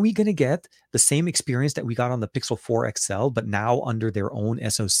Are we going to get the same experience that we got on the Pixel 4 XL, but now under their own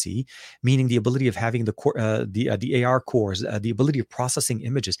SoC, meaning the ability of having the core, the AR cores, the ability of processing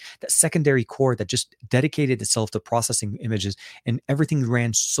images, that secondary core that just dedicated itself to processing images, and everything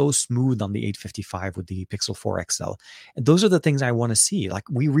ran so smooth on the 855 with the Pixel 4 XL. And those are the things I want to see. Like,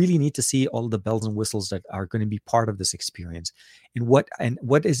 we really need to see all the bells and whistles that are going to be part of this experience. And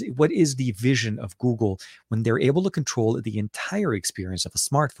what is the vision of Google when they're able to control the entire experience of a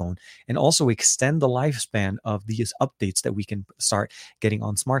smartphone and also extend the lifespan of these updates that we can start getting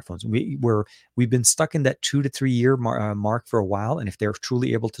on smartphones. We've been stuck in that 2 to 3 year mark for a while, and if they're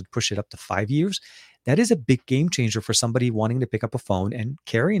truly able to push it up to 5 years, that is a big game changer for somebody wanting to pick up a phone and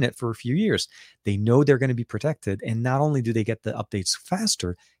carrying it for a few years. They know they're going to be protected, and not only do they get the updates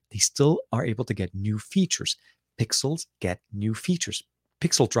faster, they still are able to get new features. Pixels get new features,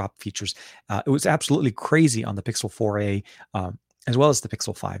 pixel drop features. It was absolutely crazy on the Pixel 4a, as well as the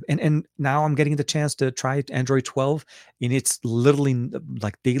Pixel 5. And now I'm getting the chance to try Android 12 in its literally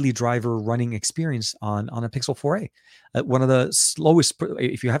like daily driver running experience on a Pixel 4a. One of the slowest,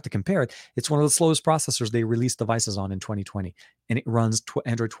 if you have to compare it, it's one of the slowest processors they released devices on in 2020, and it runs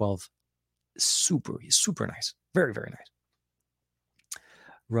Android 12 super nice, very nice.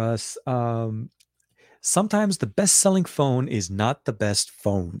 Russ, sometimes the best-selling phone is not the best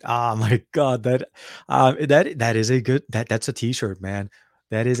phone. Oh my God, that is a good that's a t-shirt, man.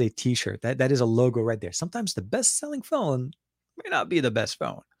 That is a t-shirt. That is a logo right there. Sometimes the best-selling phone may not be the best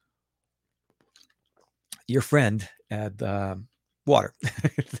phone. Your friend at Water.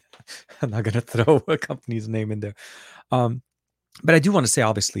 I'm not gonna throw a company's name in there. But I do want to say,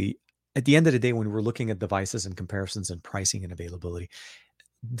 obviously, at the end of the day, when we're looking at devices and comparisons and pricing and availability,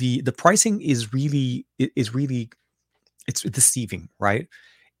 the pricing is really it's deceiving, right?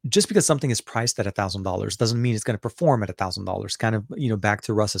 Just because something is priced at $1,000 doesn't mean it's going to perform at $1,000. Kind of, back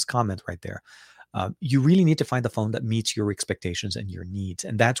to Russ's comment right there. You really need to find the phone that meets your expectations and your needs,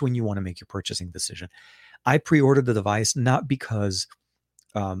 and that's when you want to make your purchasing decision. I pre-ordered the device not because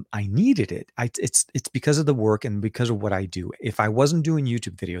I needed it. It's because of the work and because of what I do. If I wasn't doing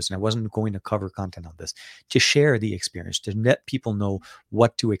YouTube videos and I wasn't going to cover content on this, to share the experience, to let people know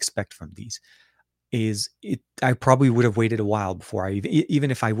what to expect from these, I probably would have waited a while before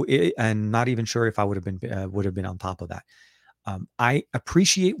even if and not even sure if I would have been on top of that. I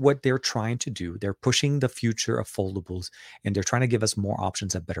appreciate what they're trying to do. They're pushing the future of foldables, and they're trying to give us more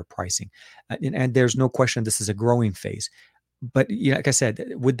options at better pricing. And there's no question this is a growing phase. But like I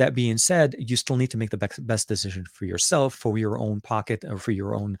said, with that being said, you still need to make the best decision for yourself, for your own pocket, or for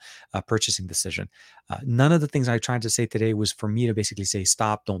your own purchasing decision. None of the things I tried to say today was for me to basically say,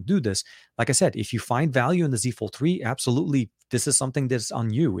 stop, don't do this. Like I said, if you find value in the Z Fold 3, absolutely, this is something that's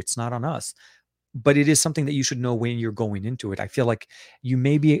on you. It's not on us. But it is something that you should know when you're going into it. I feel like you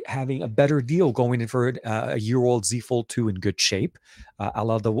may be having a better deal going in for a year-old Z Fold 2 in good shape.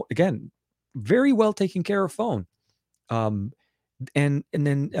 Again, very well taken care of phone. And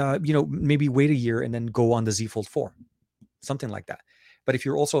then maybe wait a year and then go on the Z Fold 4, something like that. But if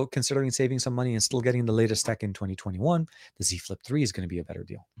you're also considering saving some money and still getting the latest tech in 2021, the Z Flip 3 is going to be a better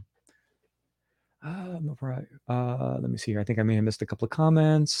deal. No problem. Let me see here. I think I may have missed a couple of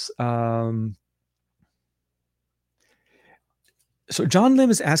comments. So John Lim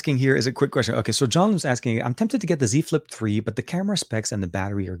is asking here is a quick question. Okay, so John Lim's asking, I'm tempted to get the Z Flip 3, but the camera specs and the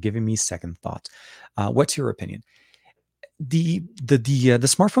battery are giving me second thoughts. What's your opinion? The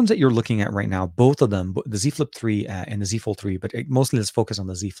smartphones that you're looking at right now, both of them, the Z Flip 3 and the Z Fold 3, but mostly let's focus on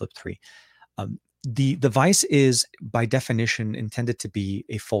the Z Flip 3. The device is by definition intended to be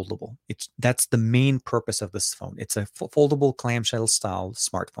a foldable. That's the main purpose of this phone. It's a foldable clamshell style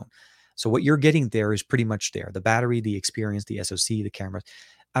smartphone. So what you're getting there is pretty much there. The battery, the experience, the SoC, the camera.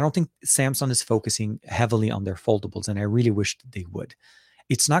 I don't think Samsung is focusing heavily on their foldables, and I really wish they would.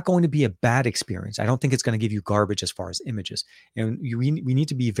 It's not going to be a bad experience. I don't think it's going to give you garbage as far as images. And we need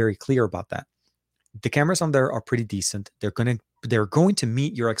to be very clear about that. The cameras on there are pretty decent. They're going to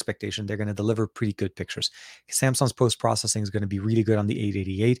meet your expectation. They're going to deliver pretty good pictures. Samsung's post-processing is going to be really good on the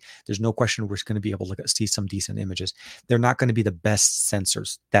 888. There's no question we're going to be able to see some decent images. They're not going to be the best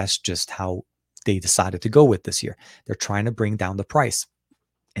sensors. That's just how they decided to go with this year. They're trying to bring down the price,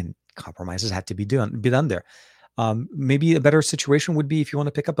 and compromises had to be done there. Maybe a better situation would be if you want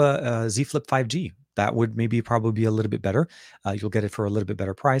to pick up a Z Flip 5G. That would probably be a little bit better. You'll get it for a little bit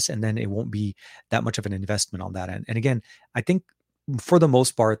better price, and then it won't be that much of an investment on that end. And again, I think for the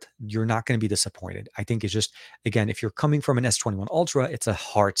most part, you're not going to be disappointed. I think it's just, again, if you're coming from an S21 Ultra, it's a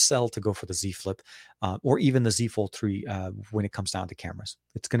hard sell to go for the Z Flip or even the Z Fold 3 when it comes down to cameras.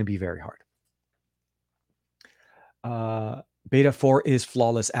 It's going to be very hard. Beta 4 is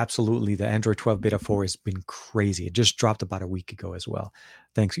flawless. Absolutely. The Android 12 Beta 4 has been crazy. It just dropped about a week ago as well.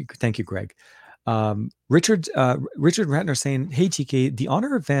 Thanks. Thank you, Greg. Richard Ratner saying, "Hey TK, the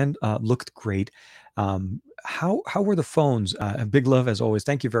Honor event looked great. How were the phones? Big love as always.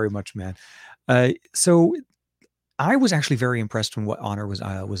 Thank you very much, man. So I was actually very impressed when what Honor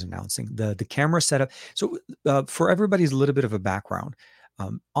was announcing the camera setup. So for everybody's a little bit of a background,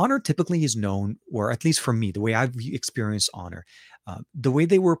 Honor typically is known, or at least for me, the way I've experienced Honor, the way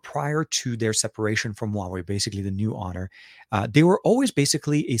they were prior to their separation from Huawei, basically the new Honor, they were always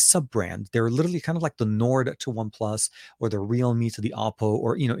basically a sub brand. They were literally kind of like the Nord to OnePlus or the Realme to the Oppo,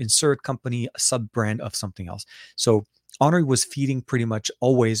 or insert company sub brand of something else. So Honor was feeding pretty much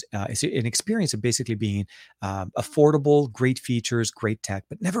always an experience of basically being affordable, great features, great tech,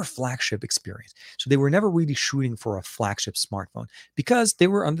 but never flagship experience. So they were never really shooting for a flagship smartphone because they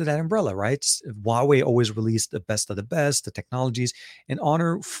were under that umbrella, right? Huawei always released the best of the best, the technologies, and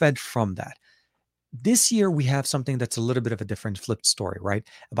Honor fed from that. This year, we have something that's a little bit of a different flipped story, right?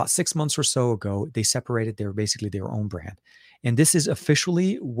 About 6 months or so ago, they separated. They were basically their own brand. And this is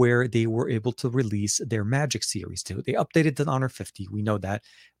officially where they were able to release their Magic series too. They updated the Honor 50. We know that,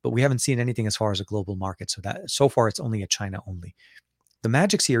 but we haven't seen anything as far as a global market. So far it's only a China only. The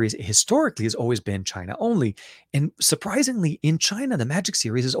Magic series historically has always been China only. And surprisingly, in China, the Magic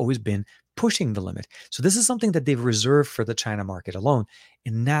series has always been pushing the limit. So this is something that they've reserved for the China market alone.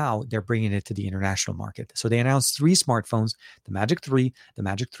 And now they're bringing it to the international market. So they announced 3 smartphones: the Magic 3, the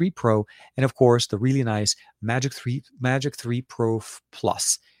Magic 3 Pro, and of course, the really nice Magic 3 Pro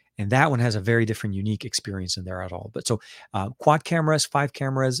Plus. And that one has a very different, unique experience in there at all. But so quad cameras, 5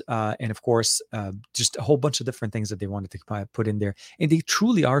 cameras, and of course, just a whole bunch of different things that they wanted to put in there. And they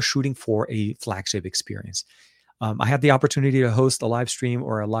truly are shooting for a flagship experience. I had the opportunity to host a live stream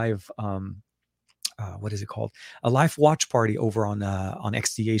or a live, what is it called? A live watch party over on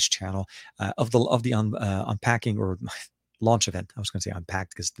XDH channel of the unpacking or launch event. I was going to say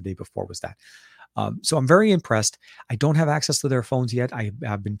unpacked because the day before was that. So I'm very impressed. I don't have access to their phones yet.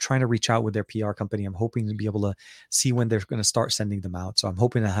 I've been trying to reach out with their PR company. I'm hoping to be able to see when they're going to start sending them out. So I'm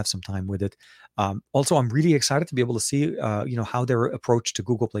hoping to have some time with it. Also, I'm really excited to be able to see, how their approach to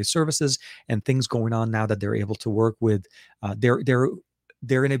Google Play services and things going on now that they're able to work with.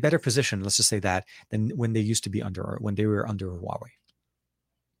 They're in a better position, let's just say that, than when they used to be when they were under Huawei.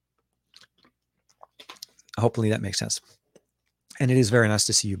 Hopefully that makes sense. And it is very nice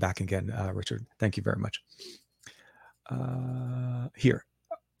to see you back again, Richard. Thank you very much. Here.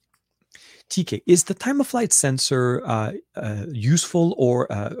 TK, is the time of flight sensor useful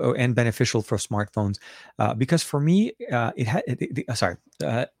and beneficial for smartphones? Because for me, it's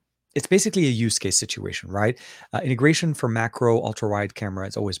basically a use case situation, right? Integration for macro ultra wide camera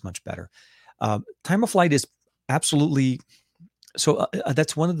is always much better. Time of flight is absolutely. So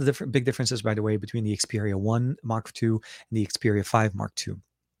that's one of the big differences, by the way, between the Xperia 1 Mark II and the Xperia 5 Mark II.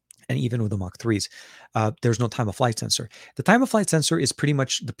 And even with the Mark IIIs, there's no time of flight sensor. The time of flight sensor is pretty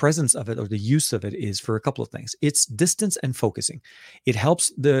much the presence of it, or the use of it is for a couple of things. It's distance and focusing. It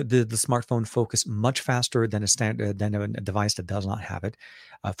helps the smartphone focus much faster than a device that does not have it.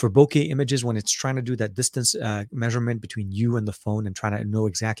 For bokeh images, when it's trying to do that distance measurement between you and the phone and trying to know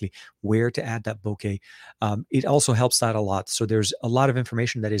exactly where to add that bokeh, it also helps that a lot. So there's a lot of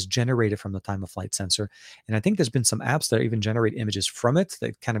information that is generated from the time of flight sensor. And I think there's been some apps that even generate images from it,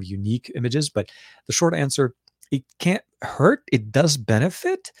 that kind of unique images. But the short answer, it can't hurt. It does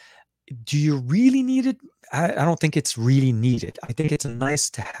benefit. Do you really need it? I don't think it's really needed. I think it's nice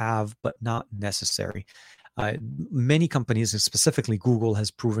to have, but not necessary. Many companies, and specifically Google, has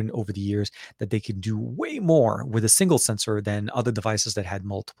proven over the years that they can do way more with a single sensor than other devices that had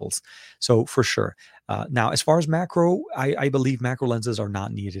multiples. So for sure. Now, as far as macro, I believe macro lenses are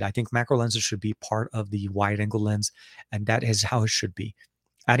not needed. I think macro lenses should be part of the wide angle lens, and that is how it should be.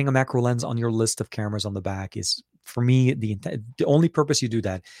 Adding a macro lens on your list of cameras on the back is, for me, the only purpose you do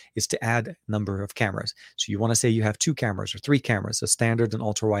that is to add number of cameras. So you want to say you have 2 cameras or 3 cameras, a standard, an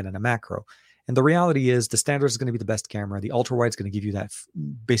ultra wide, and a macro. And the reality is the standard is going to be the best camera. The ultra wide is going to give you that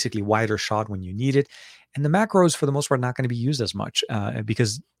basically wider shot when you need it. And the macros, for the most part, not going to be used as much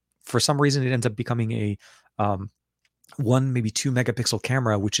because for some reason it ends up becoming a 1, maybe 2 megapixel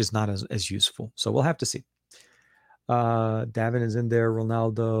camera, which is not as useful. So we'll have to see. Davin is in there.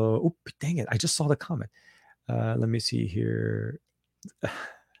 Ronaldo. Oh, dang it. I just saw the comment. Let me see here.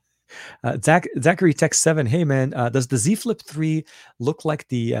 Zachary text 7. Hey man, does the Z Flip 3 look like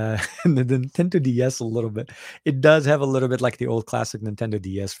the Nintendo DS a little bit? It does have a little bit like the old classic Nintendo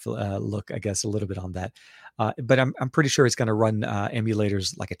DS look, I guess, a little bit on that. But I'm pretty sure it's going to run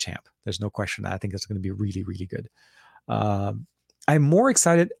emulators like a champ. There's no question. I think it's going to be really, really good. Um, I'm more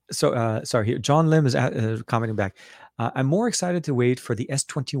excited. So, sorry, here, John Lim is commenting back. I'm more excited to wait for the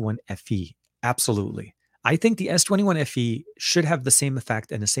S21 FE. Absolutely. I think the S21 FE should have the same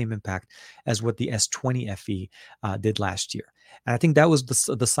effect and the same impact as what the S20 FE did last year. And I think that was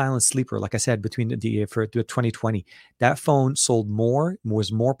the silent sleeper, like I said, between for the 2020. That phone sold more,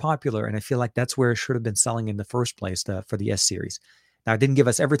 was more popular, and I feel like that's where it should have been selling in the first place for the S series. Now, it didn't give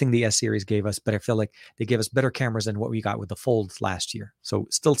us everything the S series gave us, but I feel like they gave us better cameras than what we got with the Fold last year. So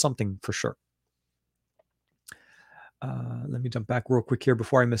still something for sure. Let me jump back real quick here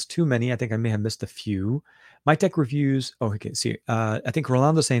before I miss too many. I think I may have missed a few. My tech reviews. Oh, okay. See, I think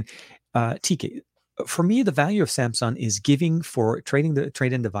Rolando's saying, TK, for me, the value of Samsung is giving for trading the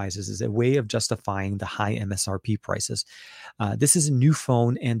trade-in devices is a way of justifying the high MSRP prices. This is a new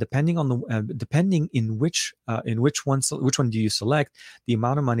phone, and depending on the depending in which one do you select, the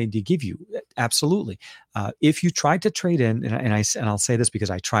amount of money they give you. Absolutely. If you try to trade in, and I'll say this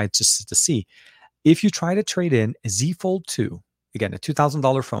because I tried just to see. If you try to trade in a Z Fold 2, again, a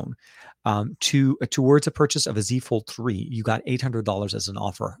 $2,000 phone, towards a purchase of a Z Fold 3, you got $800 as an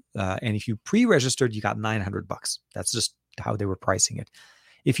offer. And if you pre-registered, you got $900. That's just how they were pricing it.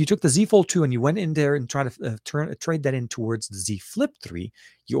 If you took the Z Fold 2 and you went in there and tried to trade that in towards the Z Flip 3,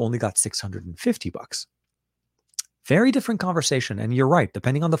 you only got $650. Very different conversation. And you're right.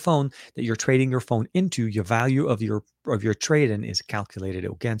 Depending on the phone that you're trading your phone into, your value of your trade-in is calculated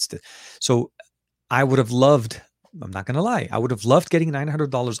against it. So I would have loved, I'm not going to lie, I would have loved getting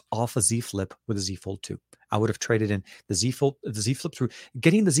 $900 off a Z Flip with a Z Fold 2. I would have traded in the Z Flip 3,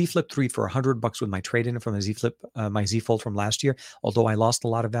 getting the Z Flip 3 for $100 with my trade in from the Z Flip, my Z Fold from last year, although I lost a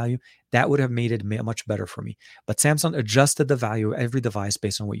lot of value, that would have made it much better for me. But Samsung adjusted the value of every device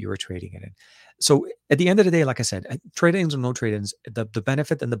based on what you were trading it in. So at the end of the day, like I said, trade-ins or no trade-ins, the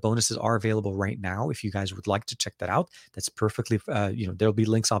benefit and the bonuses are available right now. If you guys would like to check that out, that's perfectly, there'll be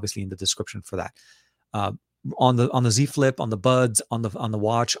links obviously in the description for that. On the Z Flip, on the Buds, on the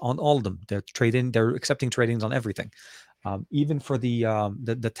watch, on all of them, they're accepting trade-ins on everything. Even for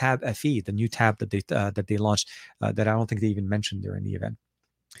the Tab FE, the new tab that they launched, that I don't think they even mentioned during the event.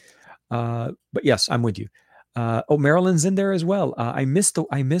 But yes, I'm with you. Marilyn's in there as well. I miss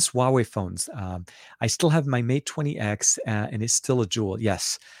Huawei phones. I still have my Mate 20X, and it's still a jewel.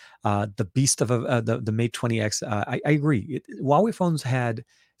 Yes, the beast of the Mate 20X. I agree. Huawei phones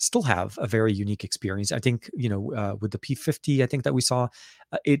still have a very unique experience. I think with the P50, I think that we saw,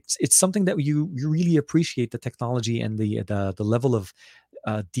 it's something that you really appreciate the technology and the level of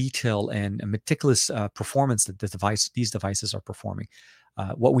detail and meticulous performance that these devices are performing.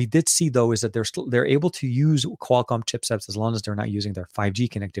 What we did see though is that they're able to use Qualcomm chipsets as long as they're not using their 5G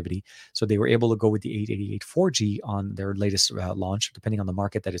connectivity. So they were able to go with the 888 4G on their latest launch, depending on the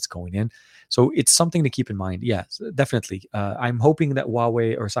market that it's going in. So it's something to keep in mind. Yes, definitely. I'm hoping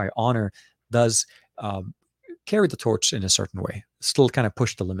that Honor does carry the torch in a certain way. Still kind of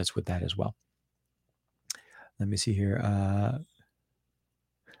push the limits with that as well. Let me see here.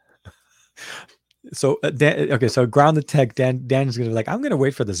 So so Grounded Tech, Dan is gonna be like, I'm gonna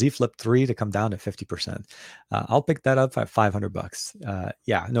wait for the Z Flip 3 to come down to 50%. I'll pick that up at $500.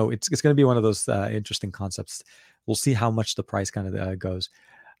 Yeah, no, it's gonna be one of those interesting concepts. We'll see how much the price kind of goes.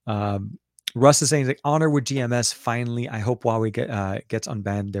 Russ is saying like Honor with GMS finally. I hope Huawei gets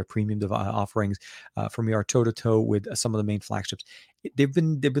unbanned their premium offerings from your toe to toe with some of the main flagships. They've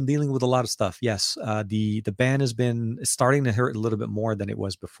been dealing with a lot of stuff. Yes, the ban has been starting to hurt a little bit more than it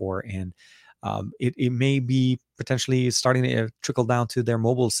was before, and it may be potentially starting to trickle down to their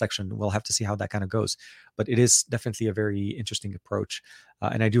mobile section. We'll have to see how that kind of goes, but it is definitely a very interesting approach,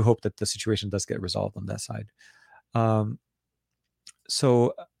 and I do hope that the situation does get resolved on that side.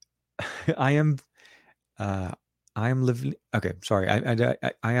 So I am living. Okay, sorry.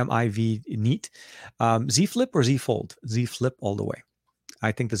 I am IV neat. Z Flip or Z Fold? Z Flip all the way.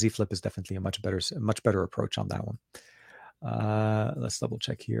 I think the Z Flip is definitely a much better approach on that one. Let's double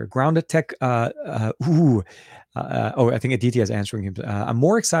check here. Grounded Tech. I think Aditya is answering him. I'm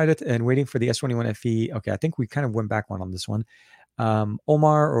more excited and waiting for the S21 FE. Okay, I think we kind of went back on this one.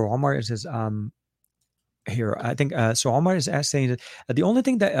 Omar says, here, I think so. Omar is saying that the only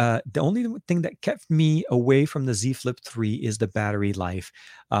thing that kept me away from the Z Flip 3 is the battery life.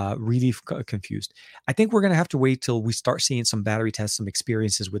 Really confused. I think we're gonna have to wait till we start seeing some battery tests, some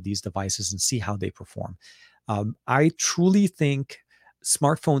experiences with these devices, and see how they perform. I truly think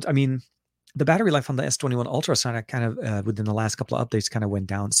smartphones. I mean, the battery life on the S21 Ultra kind of within the last couple of updates kind of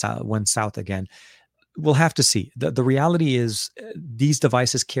went south again. We'll have to see. The reality is these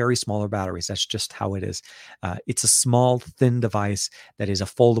devices carry smaller batteries. That's just how it is. It's a small, thin device that is a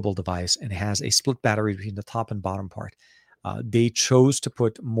foldable device and has a split battery between the top and bottom part. They chose to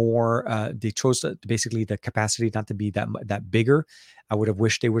put more. They chose basically the capacity not to be that bigger. I would have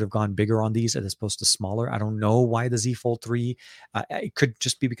wished they would have gone bigger on these as opposed to smaller. I don't know why the Z Fold 3. It could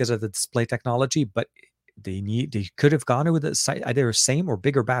just be because of the display technology, but they could have gone with either same or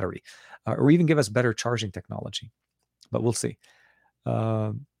bigger battery, or even give us better charging technology. But we'll see.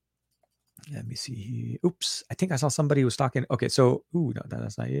 Um, Let me see. Oops, I think I saw somebody was talking. Okay, so no,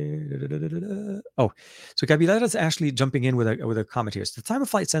 that's not it. Oh, so Gabileta's actually jumping in with a comment here. So the time of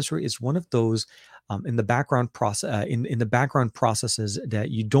flight sensor is one of those in the background process in the background processes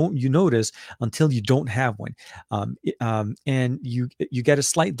that you notice until you don't have one, and you get a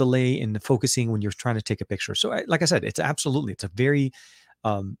slight delay in the focusing when you're trying to take a picture. So like I said, it's a very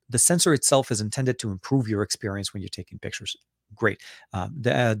the sensor itself is intended to improve your experience when you're taking pictures. Great.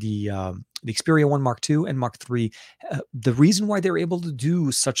 The Xperia 1 Mark II and Mark III, the reason why they're able to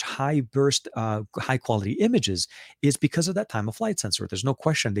do such high burst, high quality images is because of that time of flight sensor. There's no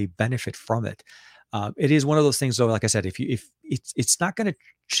question they benefit from it. It is one of those things, though. Like I said, if it's not going to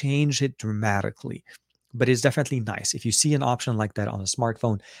change it dramatically, but it's definitely nice. If you see an option like that on a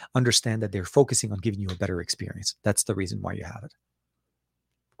smartphone, understand that they're focusing on giving you a better experience. That's the reason why you have it.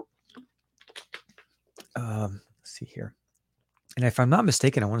 Let's see here. And if I'm not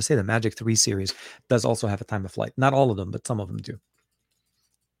mistaken, I want to say the Magic 3 series does also have a time of flight. Not all of them, but some of them do.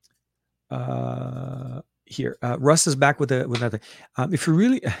 Here, Russ is back with another. It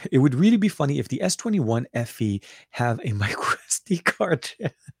would really be funny if the S21 FE have a micro SD card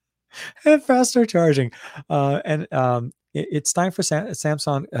and faster charging. It's time for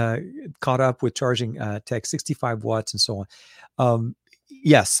Samsung caught up with charging tech, 65 watts and so on.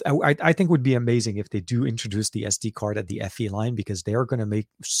 Yes, I think it would be amazing if they do introduce the SD card at the FE line, because they are going to make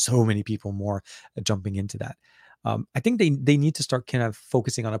so many people more jumping into that. I think they need to start kind of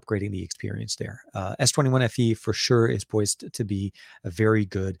focusing on upgrading the experience there. S21 FE for sure is poised to be a very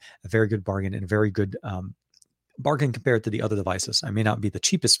good bargain, and a very good bargain compared to the other devices. I may not be the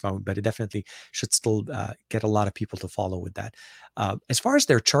cheapest phone, but it definitely should still get a lot of people to follow with that. As far as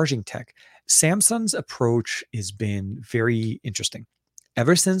their charging tech, Samsung's approach has been very interesting.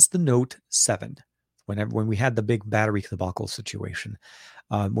 Ever since the Note 7, when we had the big battery debacle situation,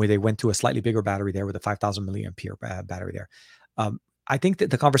 where they went to a slightly bigger battery there with a 5,000 milliampere battery there, I think that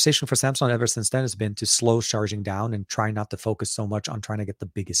the conversation for Samsung ever since then has been to slow charging down and try not to focus so much on trying to get the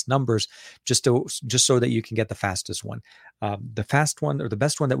biggest numbers, just so that you can get the fastest one. The fast one, or the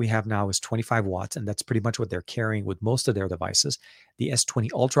best one that we have now, is 25 watts, and that's pretty much what they're carrying with most of their devices. The S20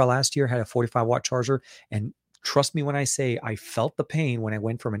 Ultra last year had a 45 watt charger, and trust me when I say I felt the pain when I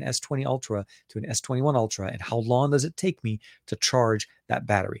went from an S20 Ultra to an S21 Ultra, and how long does it take me to charge that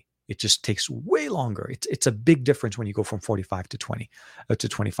battery? It just takes way longer. It's a big difference when you go from 45 to 20 to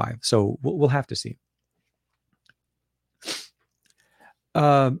 25. So we'll have to see.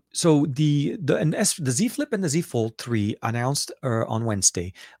 So the Z Flip and the Z Fold 3 announced on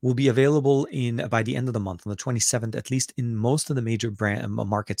Wednesday will be available by the end of the month, on the 27th, at least in most of the major brand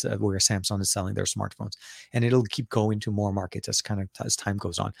markets where Samsung is selling their smartphones, and it'll keep going to more markets as time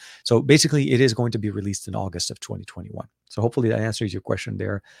goes on. So basically, it is going to be released in August of 2021. So hopefully that answers your question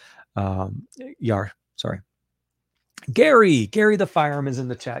there, Yar. Sorry. Gary the fireman is in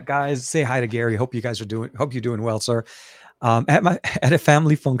the chat. Guys, say hi to Gary. Hope you're doing well, sir. At a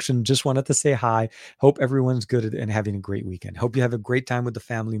family function, just wanted to say hi. Hope everyone's good and having a great weekend. Hope you have a great time with the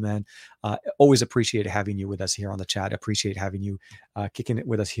family, man. Always appreciate having you with us here on the chat. Appreciate having you kicking it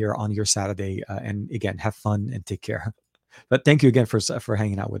with us here on your Saturday. And again, have fun and take care. But thank you again for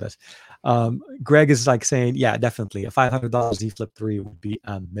hanging out with us. Greg is like saying, yeah, definitely a $500 Z Flip 3 would be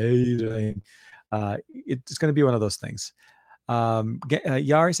amazing. It's going to be one of those things.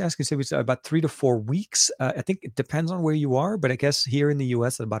 Yaris asking, so it's about 3 to 4 weeks. I think it depends on where you are, but I guess here in the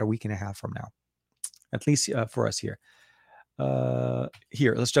US, about a week and a half from now, at least for us here.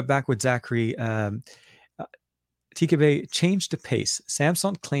 Here, let's jump back with Zachary. TKB changed the pace.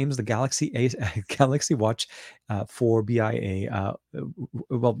 Samsung claims the Galaxy Watch 4 BIA,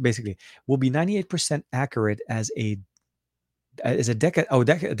 well, basically, will be 98% accurate as a DEXA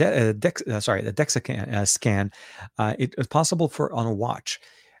scan. It is possible on a watch.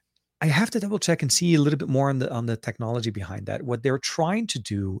 I have to double check and see a little bit more on the technology behind that. What they're trying to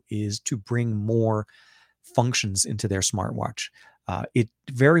do is to bring more functions into their smartwatch. It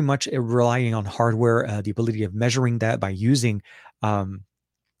very much relying on hardware, the ability of measuring that by using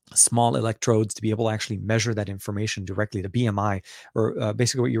small electrodes to be able to actually measure that information directly, the BMI, or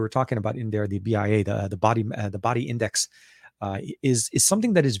basically what you were talking about in there, the BIA, the body index, is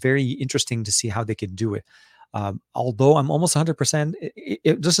something that is very interesting to see how they can do it. Although I'm almost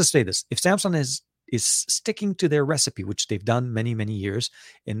 100%, just to say this, if Samsung is sticking to their recipe, which they've done many years,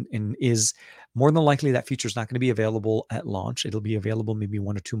 and is more than likely that feature is not going to be available at launch. It'll be available maybe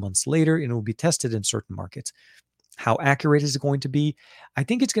 1 or 2 months later, and it will be tested in certain markets. How accurate is it going to be? I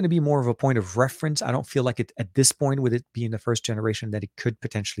think it's going to be more of a point of reference. I don't feel like it at this point, with it being the first generation, that it could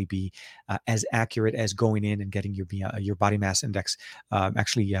potentially be as accurate as going in and getting your body mass index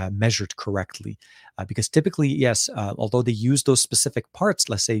actually measured correctly. Because typically, yes, although they use those specific parts,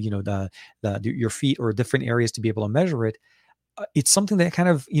 let's say your feet or different areas to be able to measure it, it's something that kind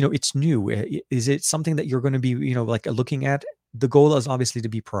of, it's new. Is it something that you're going to be, like looking at? The goal is obviously to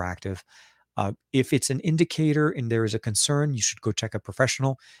be proactive. If it's an indicator and there is a concern, you should go check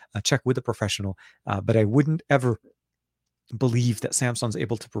with a professional. But I wouldn't ever believe that Samsung's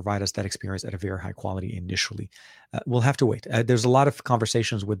able to provide us that experience at a very high quality initially. We'll have to wait. There's a lot of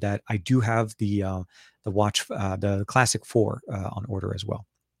conversations with that. I do have the watch, the Classic 4 on order as well.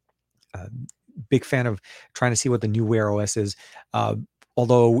 Uh, Big fan of trying to see what the new Wear OS is.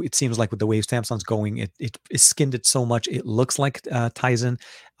 Although it seems like with the way Samsung's going, it skinned it so much, it looks like Tizen,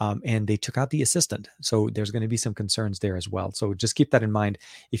 and they took out the assistant. So there's going to be some concerns there as well. So just keep that in mind.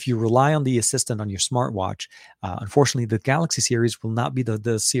 If you rely on the assistant on your smartwatch, unfortunately, the Galaxy series will not be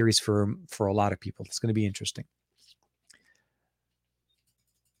the series for a lot of people. It's going to be interesting.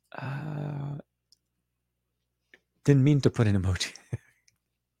 Uh, didn't mean to put an emoji.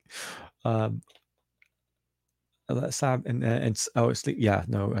 um, Sab and oh, sleep. Yeah,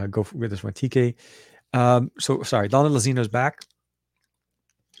 no, go with this one. TK. So sorry, Donald Lazino's back.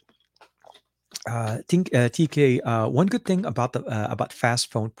 Think TK. One good thing about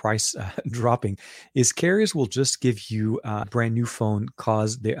fast phone price dropping is carriers will just give you a brand new phone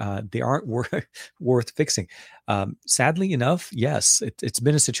cause they aren't worth fixing. Sadly enough, yes, it's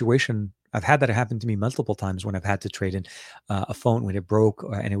been a situation. I've had that happen to me multiple times when I've had to trade in a phone when it broke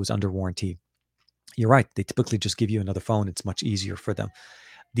and it was under warranty. You're right. They typically just give you another phone. It's much easier for them.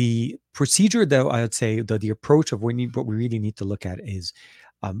 The procedure, though, I would say the approach of what we really need to look at is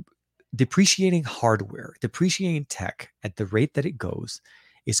um, depreciating hardware, depreciating tech at the rate that it goes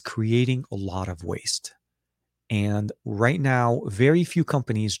is creating a lot of waste. And right now, very few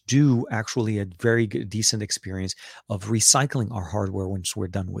companies do actually a very good, decent experience of recycling our hardware once we're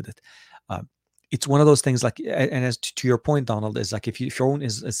done with it. Uh, it's one of those things like, and as to your point, Donald, is like if your own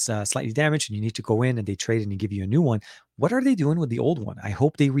is slightly damaged and you need to go in and they trade and give you a new one, what are they doing with the old one? I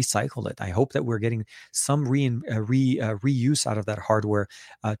hope they recycle it. I hope that we're getting some reuse out of that hardware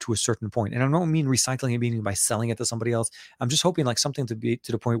to a certain point. And I don't mean recycling it meaning by selling it to somebody else. I'm just hoping like something to be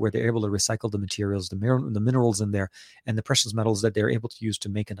to the point where they're able to recycle the materials, the minerals in there, and the precious metals that they're able to use to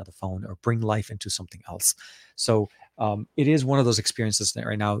make another phone or bring life into something else. So it is one of those experiences that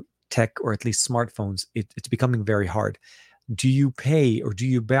right now, tech or at least smartphones, it's becoming very hard. Do you pay or do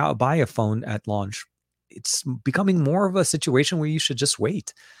you buy a phone at launch? It's becoming more of a situation where you should just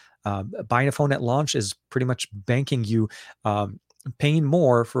wait. Buying a phone at launch is pretty much banking you paying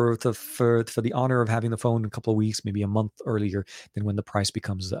more for the honor of having the phone a couple of weeks, maybe a month earlier than when the price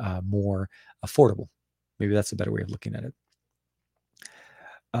becomes more affordable. Maybe that's a better way of looking at it.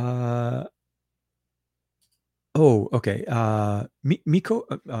 Oh, okay. Miko,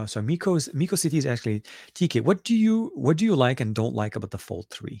 sorry, Miko City is actually TK. What do you like and don't like about the Fold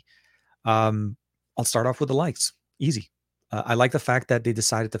 3? I'll start off with the likes. Easy. I like the fact that they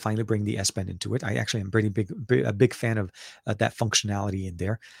decided to finally bring the S Pen into it. I actually am pretty a big fan of that functionality in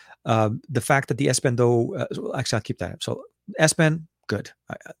there. The fact that the S Pen, though, actually, I'll keep that. So S Pen, good.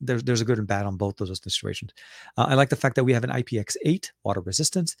 There's a good and bad on both of those situations. I like the fact that we have an IPX8 water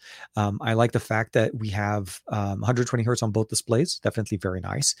resistance. I like the fact that we have 120 hertz on both displays. Definitely very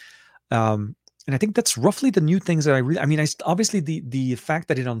nice. And I think that's roughly the new things that I mean, obviously the fact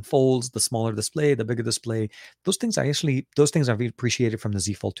that it unfolds, the smaller display, the bigger display, those things I've appreciated from the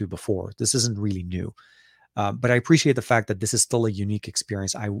Z Fold 2 before. This isn't really new. But I appreciate the fact that this is still a unique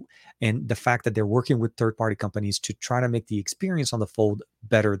experience. And the fact that they're working with third-party companies to try to make the experience on the Fold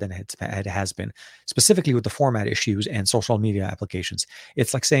better than it has been, specifically with the format issues and social media applications.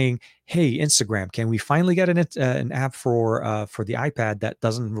 It's like saying, "Hey, Instagram, can we finally get an app for the iPad that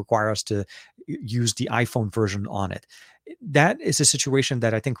doesn't require us to use the iPhone version on it?" That is a situation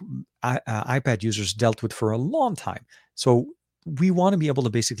that I think iPad users dealt with for a long time. So we want to be able to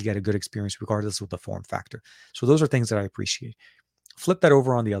basically get a good experience regardless of the form factor. So those are things that I appreciate. Flip that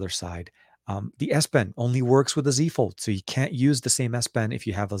over on the other side. The S Pen only works with the Z Fold, so you can't use the same S Pen if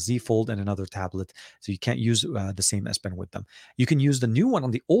you have a Z Fold and another tablet. So you can't use the same S Pen with them. You can use the new one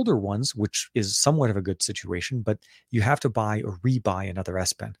on the older ones, which is somewhat of a good situation, but you have to buy or rebuy another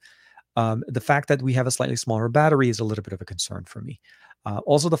S Pen. The fact that we have a slightly smaller battery is a little bit of a concern for me.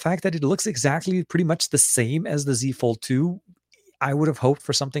 Also, the fact that it looks exactly pretty much the same as the Z Fold 2, I would have hoped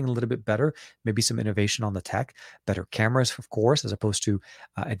for something a little bit better, maybe some innovation on the tech, better cameras, of course, as opposed to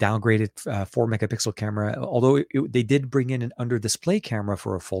a downgraded 4 megapixel camera. Although they did bring in an under display camera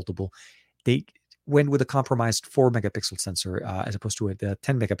for a foldable, they went with a compromised 4 megapixel sensor as opposed to the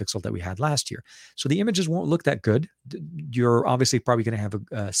 10 megapixel that we had last year. So the images won't look that good. You're obviously probably going to have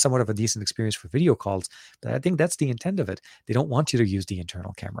a somewhat of a decent experience for video calls, but I think that's the intent of it. They don't want you to use the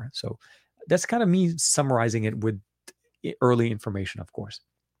internal camera. So that's kind of me summarizing it with early information, of course.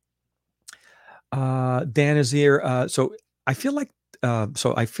 Dan is here. So I feel like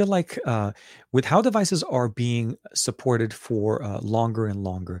with how devices are being supported for longer and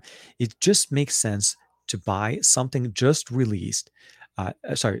longer, it just makes sense to buy something just released.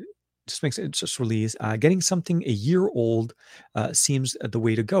 Sorry, just makes it just released. Getting something a year old seems the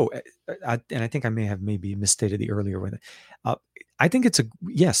way to go. And I think I may have maybe misstated the earlier with it. I think it's a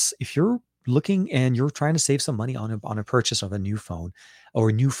yes. If you're looking and you're trying to save some money on a purchase of a new phone or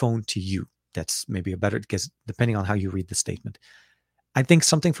a new phone to you, that's maybe a better, because depending on how you read the statement, I think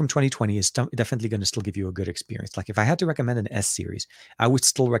something from 2020 is definitely going to still give you a good experience. Like if I had to recommend an S series, I would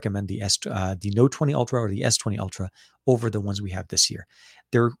still recommend the Note 20 Ultra or the S20 Ultra over the ones we have this year.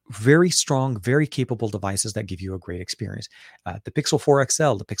 They're very strong, very capable devices that give you a great experience. The Pixel 4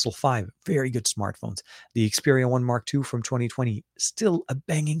 XL, the Pixel 5, very good smartphones. The Xperia 1 Mark II from 2020, still a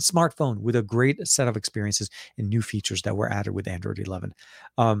banging smartphone with a great set of experiences and new features that were added with Android 11.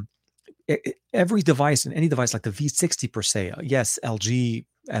 Every device and any device like the V60 per se, yes, LG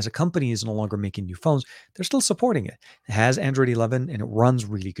as a company is no longer making new phones. They're still supporting it. It has Android 11 and it runs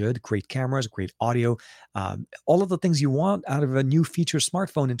really good. Great cameras, great audio, all of the things you want out of a new feature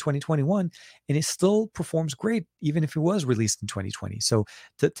smartphone in 2021, and it still performs great even if it was released in 2020. So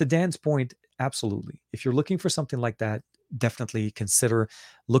to Dan's point, absolutely. If you're looking for something like that, definitely consider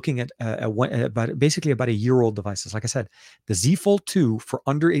looking at about a year old devices. Like I said, the Z Fold 2 for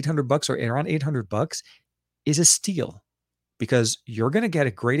under $800 or around $800 is a steal, because you're going to get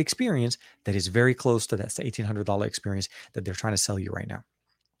a great experience that is very close to that $1,800 experience that they're trying to sell you right now,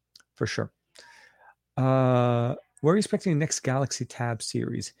 for sure. We're expecting the next Galaxy Tab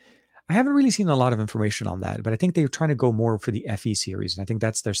series. I haven't really seen a lot of information on that, but I think they're trying to go more for the FE series, and I think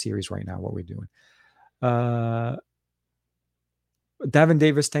that's their series right now, what we're doing. Davin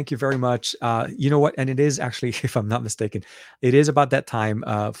Davis, thank you very much. You know what? And it is actually, if I'm not mistaken, it is about that time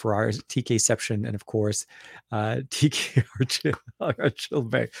for our TKception. And of course, TK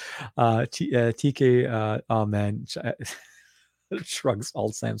Archilbe. TK, oh man, shrugs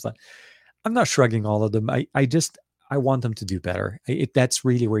all Samsung. I'm not shrugging all of them. I want them to do better. That's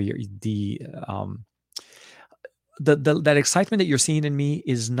really where that excitement that you're seeing in me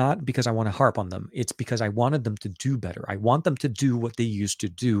is not because I want to harp on them. It's because I wanted them to do better. I want them to do what they used to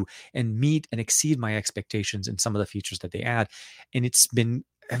do and meet and exceed my expectations in some of the features that they add. And it's been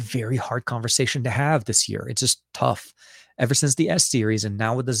a very hard conversation to have this year. It's just tough. Ever since the S series and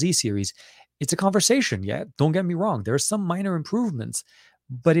now with the Z series, it's a conversation. Yeah, don't get me wrong. There are some minor improvements,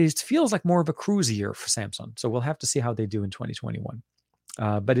 but it feels like more of a cruise year for Samsung. So we'll have to see how they do in 2021.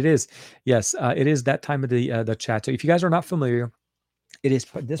 But it is, yes, it is that time of the chat. So if you guys are not familiar, it is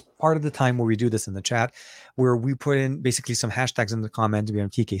this part of the time where we do this in the chat, where we put in basically some hashtags in the comments. We have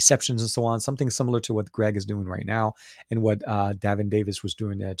TKceptions and so on, something similar to what Greg is doing right now and what Davin Davis was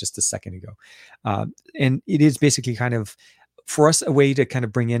doing just a second ago. And it is basically kind of for us a way to kind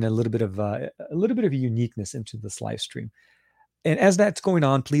of bring in a little bit of a uniqueness into this live stream. And as that's going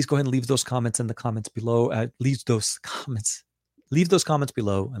on, please go ahead and leave those comments in the comments below. Leave those comments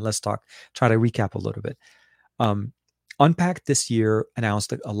below, and let's try to recap a little bit. Unpacked this year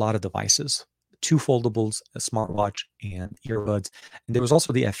announced a lot of devices, 2 foldables, a smartwatch, and earbuds. And there was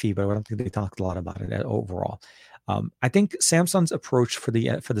also the FE, but I don't think they talked a lot about it overall. I think Samsung's approach for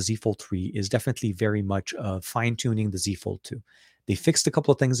the Z Fold 3 is definitely very much fine-tuning the Z Fold 2. They fixed a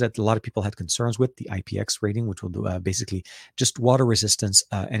couple of things that a lot of people had concerns with, the IPX rating, which will do basically just water resistance,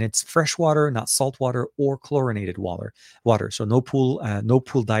 and it's fresh water, not salt water or chlorinated water. So no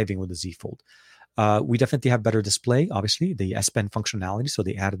pool diving with the Z Fold. We definitely have better display, obviously, the S Pen functionality, so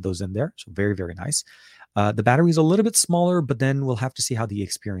they added those in there. So very, very nice. The battery is a little bit smaller, but then we'll have to see how the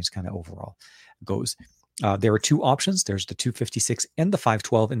experience kind of overall goes. There are two options. There's the 256 and the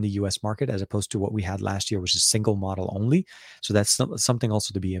 512 in the US market, as opposed to what we had last year, which is single model only. So that's something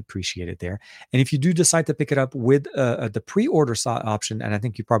also to be appreciated there. And if you do decide to pick it up with the pre-order option, and I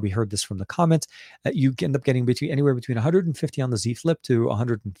think you probably heard this from the comments, you end up getting anywhere between $150 on the Z Flip to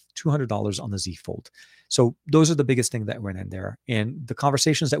 $200 on the Z Fold. So those are the biggest thing that went in there. And the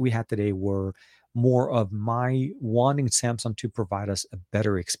conversations that we had today were more of my wanting Samsung to provide us a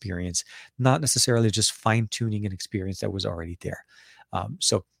better experience, not necessarily just fine-tuning an experience that was already there.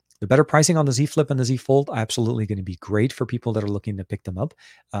 So the better pricing on the Z Flip and the Z Fold are absolutely going to be great for people that are looking to pick them up.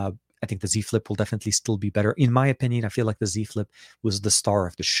 I think the Z Flip will definitely still be better. In my opinion, I feel like the Z Flip was the star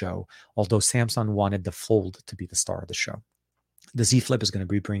of the show, although Samsung wanted the Fold to be the star of the show. The Z Flip is going to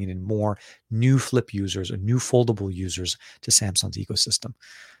be bringing in more new Flip users or new foldable users to Samsung's ecosystem.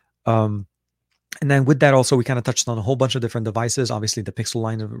 And then with that also, we kind of touched on a whole bunch of different devices. Obviously, the Pixel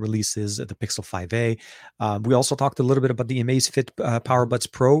line of releases, the Pixel 5a. We also talked a little bit about the Amazfit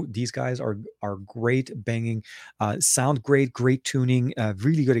PowerBuds Pro. These guys are great, banging, sound great, great tuning,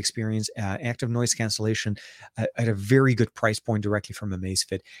 really good experience, active noise cancellation at a very good price point directly from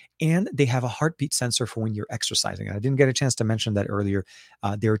Amazfit. And they have a heartbeat sensor for when you're exercising. I didn't get a chance to mention that earlier.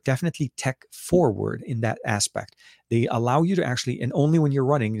 They're definitely tech forward in that aspect. They allow you to actually, and only when you're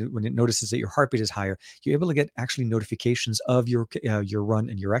running, when it notices that your heartbeat is higher, you're able to get actually notifications of your run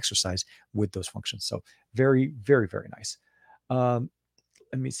and your exercise with those functions. So very, very, very nice. Let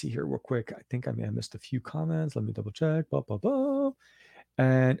me see here real quick. I think I may have missed a few comments. Let me double check.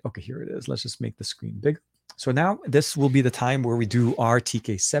 And okay, here it is. Let's just make the screen bigger. So now this will be the time where we do our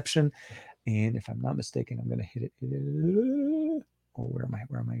TKception. And if I'm not mistaken, I'm going to hit it. Oh, where am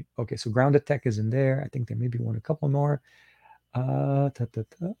I? Okay, so Grounded Tech is in there. I think there may be a couple more. Sorry,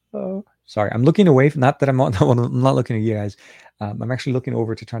 I'm looking away. Not that I'm not looking at you guys. I'm actually looking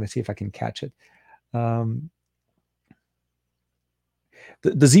over to try to see if I can catch it. The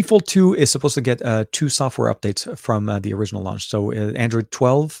Z Fold 2 is supposed to get 2 software updates from the original launch. So Android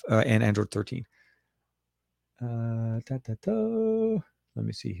 12 and Android 13. Let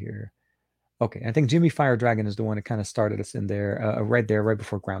me see here. Okay, I think Jimmy Fire Dragon is the one that kind of started us in there, right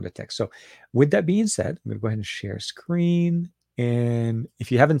before Grounded Tech. So with that being said, I'm going to go ahead and share screen. And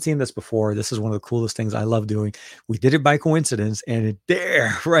if you haven't seen this before, this is one of the coolest things I love doing. We did it by coincidence, and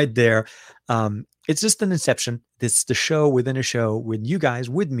right there, it's just an inception. It's the show within a show with you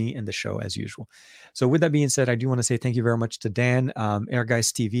guys, with me, and the show as usual. So with that being said, I do want to say thank you very much to Dan,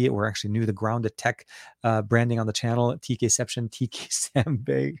 Airguys TV. We're actually new to the Grounded Tech branding on the channel, TKception, TK Sam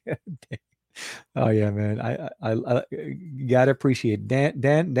Bay. Oh yeah, man. I gotta appreciate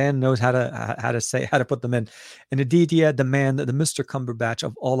Dan knows how to put them in. And indeed, yeah, the man, the Mr. Cumberbatch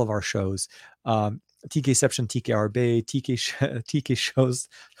of all of our shows. TKception, TKR Bay, TK shows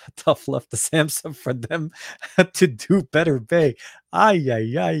tough left to Samsung for them to do better, Bay. Ay.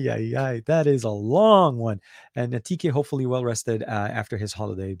 That is a long one. And TK hopefully well rested after his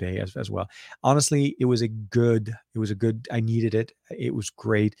holiday, Bay, as well. Honestly, it was a good, I needed it. It was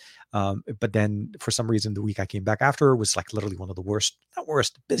great. But then for some reason, the week I came back after was like literally one of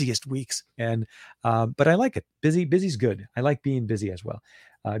the busiest weeks. And, but I like it. Busy's good. I like being busy as well.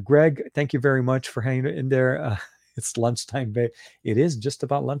 Greg, thank you very much for hanging in there. It's lunchtime, babe. It is just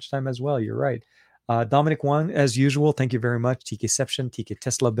about lunchtime as well. You're right. Dominic Wang, as usual, thank you very much. TKception, TK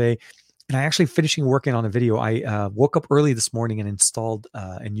Tesla Bay. And I actually finishing working on a video. I woke up early this morning and installed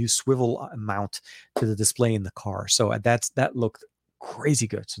a new swivel mount to the display in the car. So that looked crazy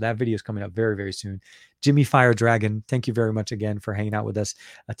good. So that video is coming up very, very soon. Jimmy Fire Dragon, thank you very much again for hanging out with us.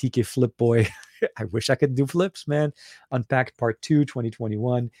 TK Flip Boy, I wish I could do flips, man. Unpacked Part 2,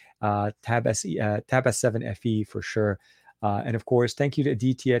 2021. Tab S7 FE for sure. And of course, thank you to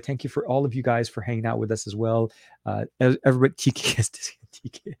Aditya. Thank you for all of you guys for hanging out with us as well. Everybody,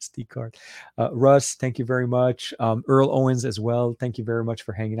 TKSD card. Russ, thank you very much. Earl Owens as well. Thank you very much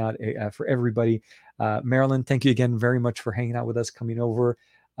for hanging out for everybody. Marilyn, thank you again very much for hanging out with us, coming over.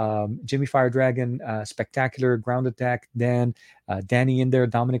 Jimmy Fire Dragon, Spectacular, Grounded Tech, Dan, Danny in there,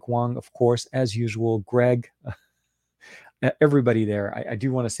 Dominic Wong, of course, as usual, Greg, everybody there. I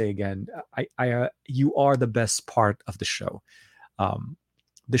do want to say again, you are the best part of the show.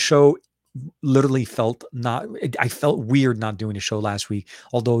 The show literally I felt weird not doing a show last week,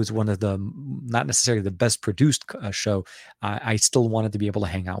 although it's one of the not necessarily the best produced show. I still wanted to be able to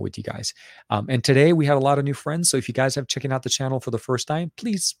hang out with you guys. And today we have a lot of new friends. So if you guys have checking out the channel for the first time,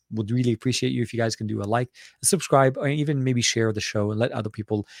 please would really appreciate you if you guys can do a like, a subscribe, or even maybe share the show and let other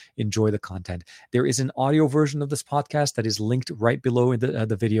people enjoy the content. There is an audio version of this podcast that is linked right below in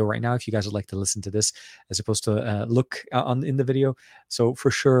the video right now if you guys would like to listen to this as opposed to look in the video. So for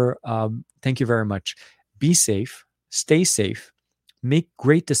sure, thank you very much. Be safe, stay safe, make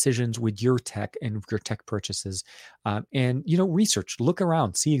great decisions with your tech and your tech purchases. And, research, look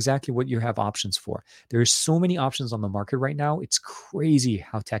around, see exactly what you have options for. There's so many options on the market right now. It's crazy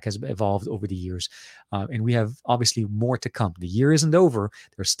how tech has evolved over the years. And we have obviously more to come. The year isn't over.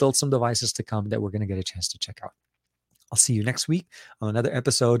 There's still some devices to come that we're going to get a chance to check out. I'll see you next week on another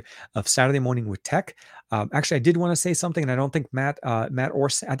episode of Saturday Morning with Tech. Actually, I did want to say something, and I don't think Matt or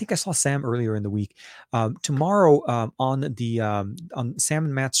I think I saw Sam earlier in the week. Tomorrow on Sam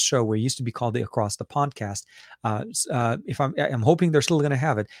and Matt's show, where it used to be called the Across the Podcast. If I'm hoping they're still going to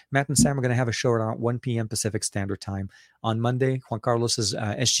have it. Matt and Sam are going to have a show around 1 p.m. Pacific Standard Time on Monday. Juan Carlos is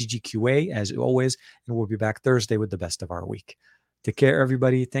SGGQA as always, and we'll be back Thursday with the best of our week. Take care,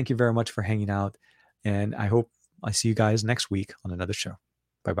 everybody. Thank you very much for hanging out, and I hope I see you guys next week on another show.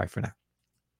 Bye-bye for now.